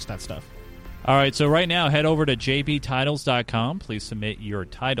watch that stuff. All right, so right now, head over to jbtitles.com. Please submit your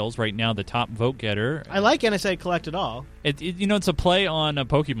titles. Right now, the top vote getter. I like NSA Collect It All. It's a play on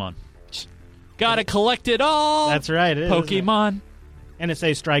Pokemon. Gotta collect it all. That's right. It Pokemon. Is,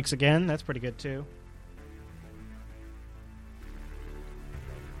 NSA Strikes Again. That's pretty good, too.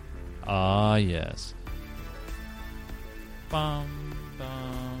 Ah, yes. Bum,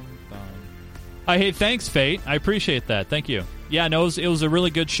 bum, bum. Hey, thanks, Fate. I appreciate that. Thank you. Yeah, no, it was a really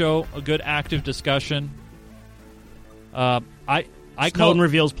good show, a good active discussion. Snowden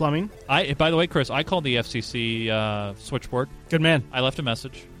reveals plumbing. By the way, Chris, I called the FCC switchboard. Good man. I left a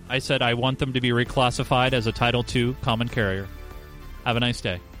message. I said I want them to be reclassified as a Title II common carrier. Have a nice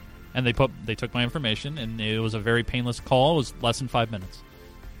day. And they took my information, and it was a very painless call. It was less than 5 minutes.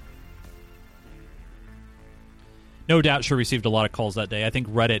 No doubt she received a lot of calls that day. I think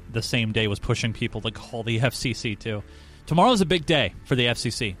Reddit the same day was pushing people to call the FCC, too. Tomorrow is a big day for the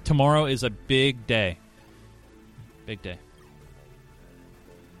FCC. Tomorrow is a big day. Big day.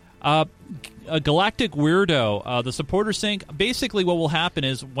 A Galactic Weirdo, the supporter sync. Basically, what will happen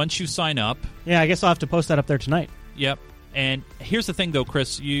is once you sign up. Yeah, I guess I'll have to post that up there tonight. Yep. And here's the thing, though,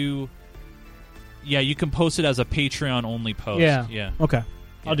 Chris. You can post it as a Patreon-only post. Yeah. Okay.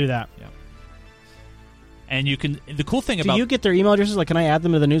 I'll do that. Yeah. And you can. The cool thing Do about you get their email addresses? Like, can I add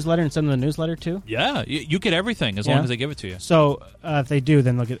them to the newsletter and send them the newsletter too? Yeah, you get everything as long as they give it to you. So if they do,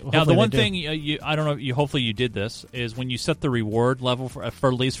 then they'll get. Now, the one thing I don't know. Hopefully you did this is when you set the reward level for at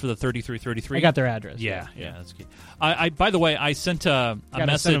least for the 3333. I got their address. Yeah, that's key. I by the way, I sent a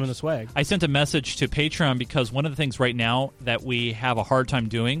message. Send them in the swag. I sent a message to Patreon because one of the things right now that we have a hard time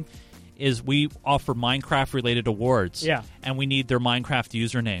doing is we offer Minecraft related awards. Yeah, and we need their Minecraft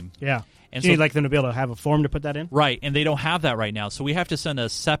username. Yeah. And so you need like them to be able to have a form to put that in? Right, and they don't have that right now. So we have to send a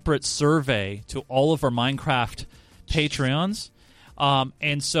separate survey to all of our Minecraft Patreons.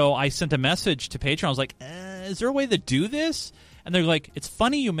 And so I sent a message to Patreon. I was like, is there a way to do this? And they're like, it's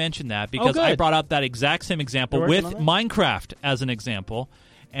funny you mentioned that because I brought up that exact same example with Minecraft as an example,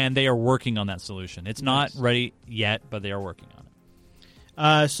 and they are working on that solution. It's not ready yet, but they are working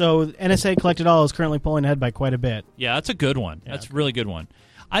on it. So NSA Collect It All is currently pulling ahead by quite a bit. Yeah, that's a good one. Yeah, that's a really good one.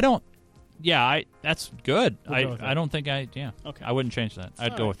 That's good. We'll I don't think Okay. I wouldn't change that.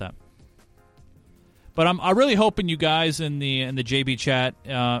 I'd go with that. But I'm really hoping you guys in the JB chat,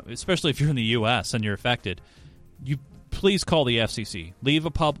 especially if you're in the U.S. and you're affected, you please call the FCC. Leave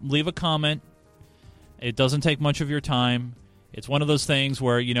a comment. It doesn't take much of your time. It's one of those things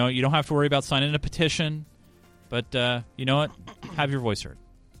where you don't have to worry about signing a petition, but you know what? Have your voice heard.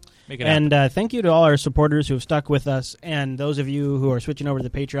 And thank you to all our supporters who have stuck with us, and those of you who are switching over to the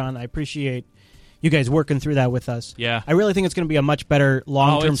Patreon. I appreciate you guys working through that with us. Yeah. I really think it's going to be a much better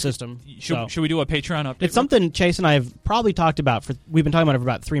long-term system. Should we do a Patreon update? It's something Chase and I have probably talked about. We've been talking about it for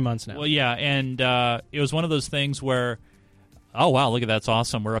about 3 months now. Well, yeah, and it was one of those things where, oh, wow, look at that. That's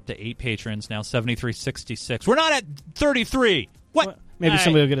awesome. We're up to 8 patrons now, 7366. We're not at 33. What? Maybe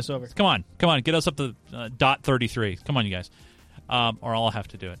somebody will get us over. Come on. Get us up to .33. Come on, you guys. Or I'll have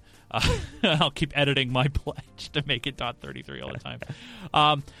to do it. I'll keep editing my pledge to make it .33 all the time.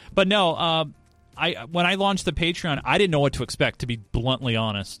 But no, when I launched the Patreon, I didn't know what to expect, to be bluntly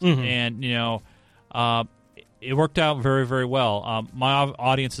honest. Mm-hmm. And, it worked out very, very well. My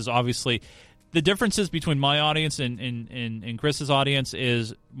audience is obviously... The differences between my audience and Chris's audience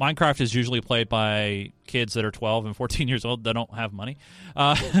is Minecraft is usually played by kids that are 12 and 14 years old that don't have money.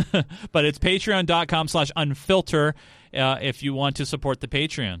 But it's patreon.com/unfilter if you want to support the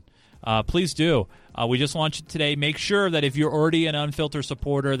Patreon. Please do. We just launched it today. Make sure that if you're already an Unfilter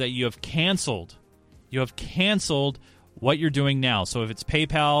supporter that you have canceled what you're doing now. So if it's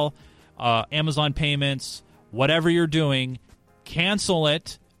PayPal, Amazon payments, whatever you're doing, cancel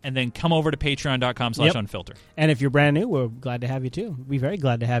it. And then come over to patreon.com/unfilter. And if you're brand new, we're glad to have you too. We'll be very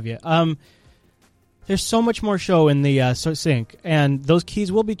glad to have you. There's so much more show in the sync, and those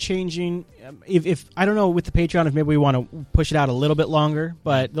keys will be changing. If I don't know with the Patreon, if maybe we want to push it out a little bit longer,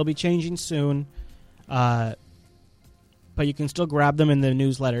 but they'll be changing soon. But you can still grab them in the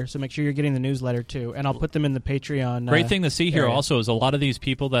newsletter, so make sure you're getting the newsletter too. And I'll put them in the Patreon. Great thing to see here area. also is a lot of these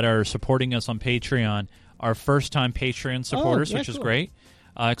people that are supporting us on Patreon are first-time Patreon supporters, which is great.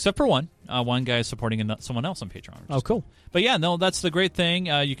 Except for one. One guy is supporting someone else on Patreon. Oh, cool. But yeah, no, that's the great thing.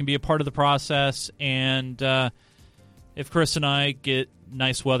 You can be a part of the process, and if Chris and I get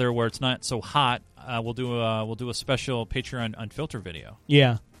nice weather where it's not so hot, we'll do a special Patreon Unfilter video.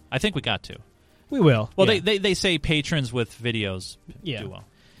 Yeah. I think we got to. We will. Well, yeah. they say patrons with videos do well.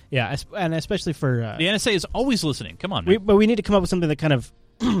 Yeah, and especially for... the NSA is always listening. Come on, man. But we need to come up with something that kind of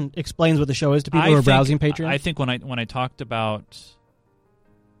explains what the show is to people who are browsing Patreon. I think when I talked about...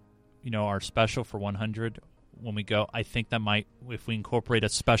 our special for 100 when we go, I think that might, if we incorporate a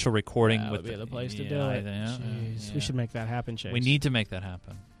special recording would be the place to do it. Jeez, we should make that happen, Chase. We need to make that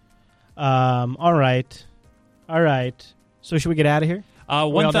happen. All right. So should we get out of here?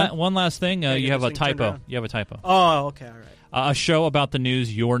 One last thing. You have a typo. Oh, okay, all right. A show about the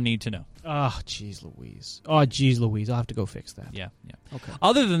news you'll need to know. Oh, jeez Louise. I'll have to go fix that. Yeah. Okay.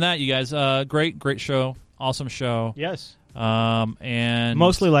 Other than that, you guys, great show. Awesome show. Yes. And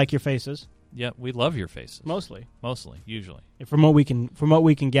mostly like your faces. Yeah, we love your faces. Mostly, usually. From what we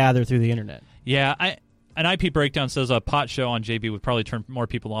can gather through the internet. Yeah, an IP breakdown says a pot show on JB would probably turn more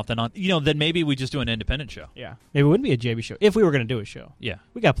people off than maybe we just do an independent show. Yeah, maybe it wouldn't be a JB show if we were going to do a show. Yeah,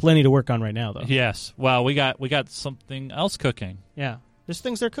 we got plenty to work on right now, though. Yes, well, we got something else cooking. Yeah, there's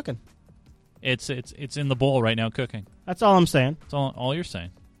things they're cooking. It's in the bowl right now, cooking. That's all I'm saying. That's all you're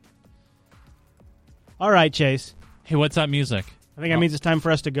saying. All right, Chase. Hey, what's that music? I think that means it's time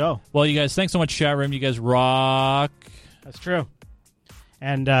for us to go. Well, you guys, thanks so much, chat room. You guys rock. That's true.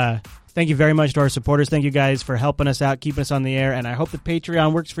 And thank you very much to our supporters. Thank you guys for helping us out, keeping us on the air. And I hope the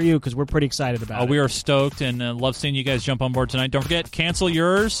Patreon works for you because we're pretty excited about it. We are stoked and love seeing you guys jump on board tonight. Don't forget, cancel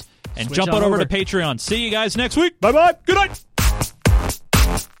yours and Switch jump on on over over to Patreon. See you guys next week. Bye-bye. Good night.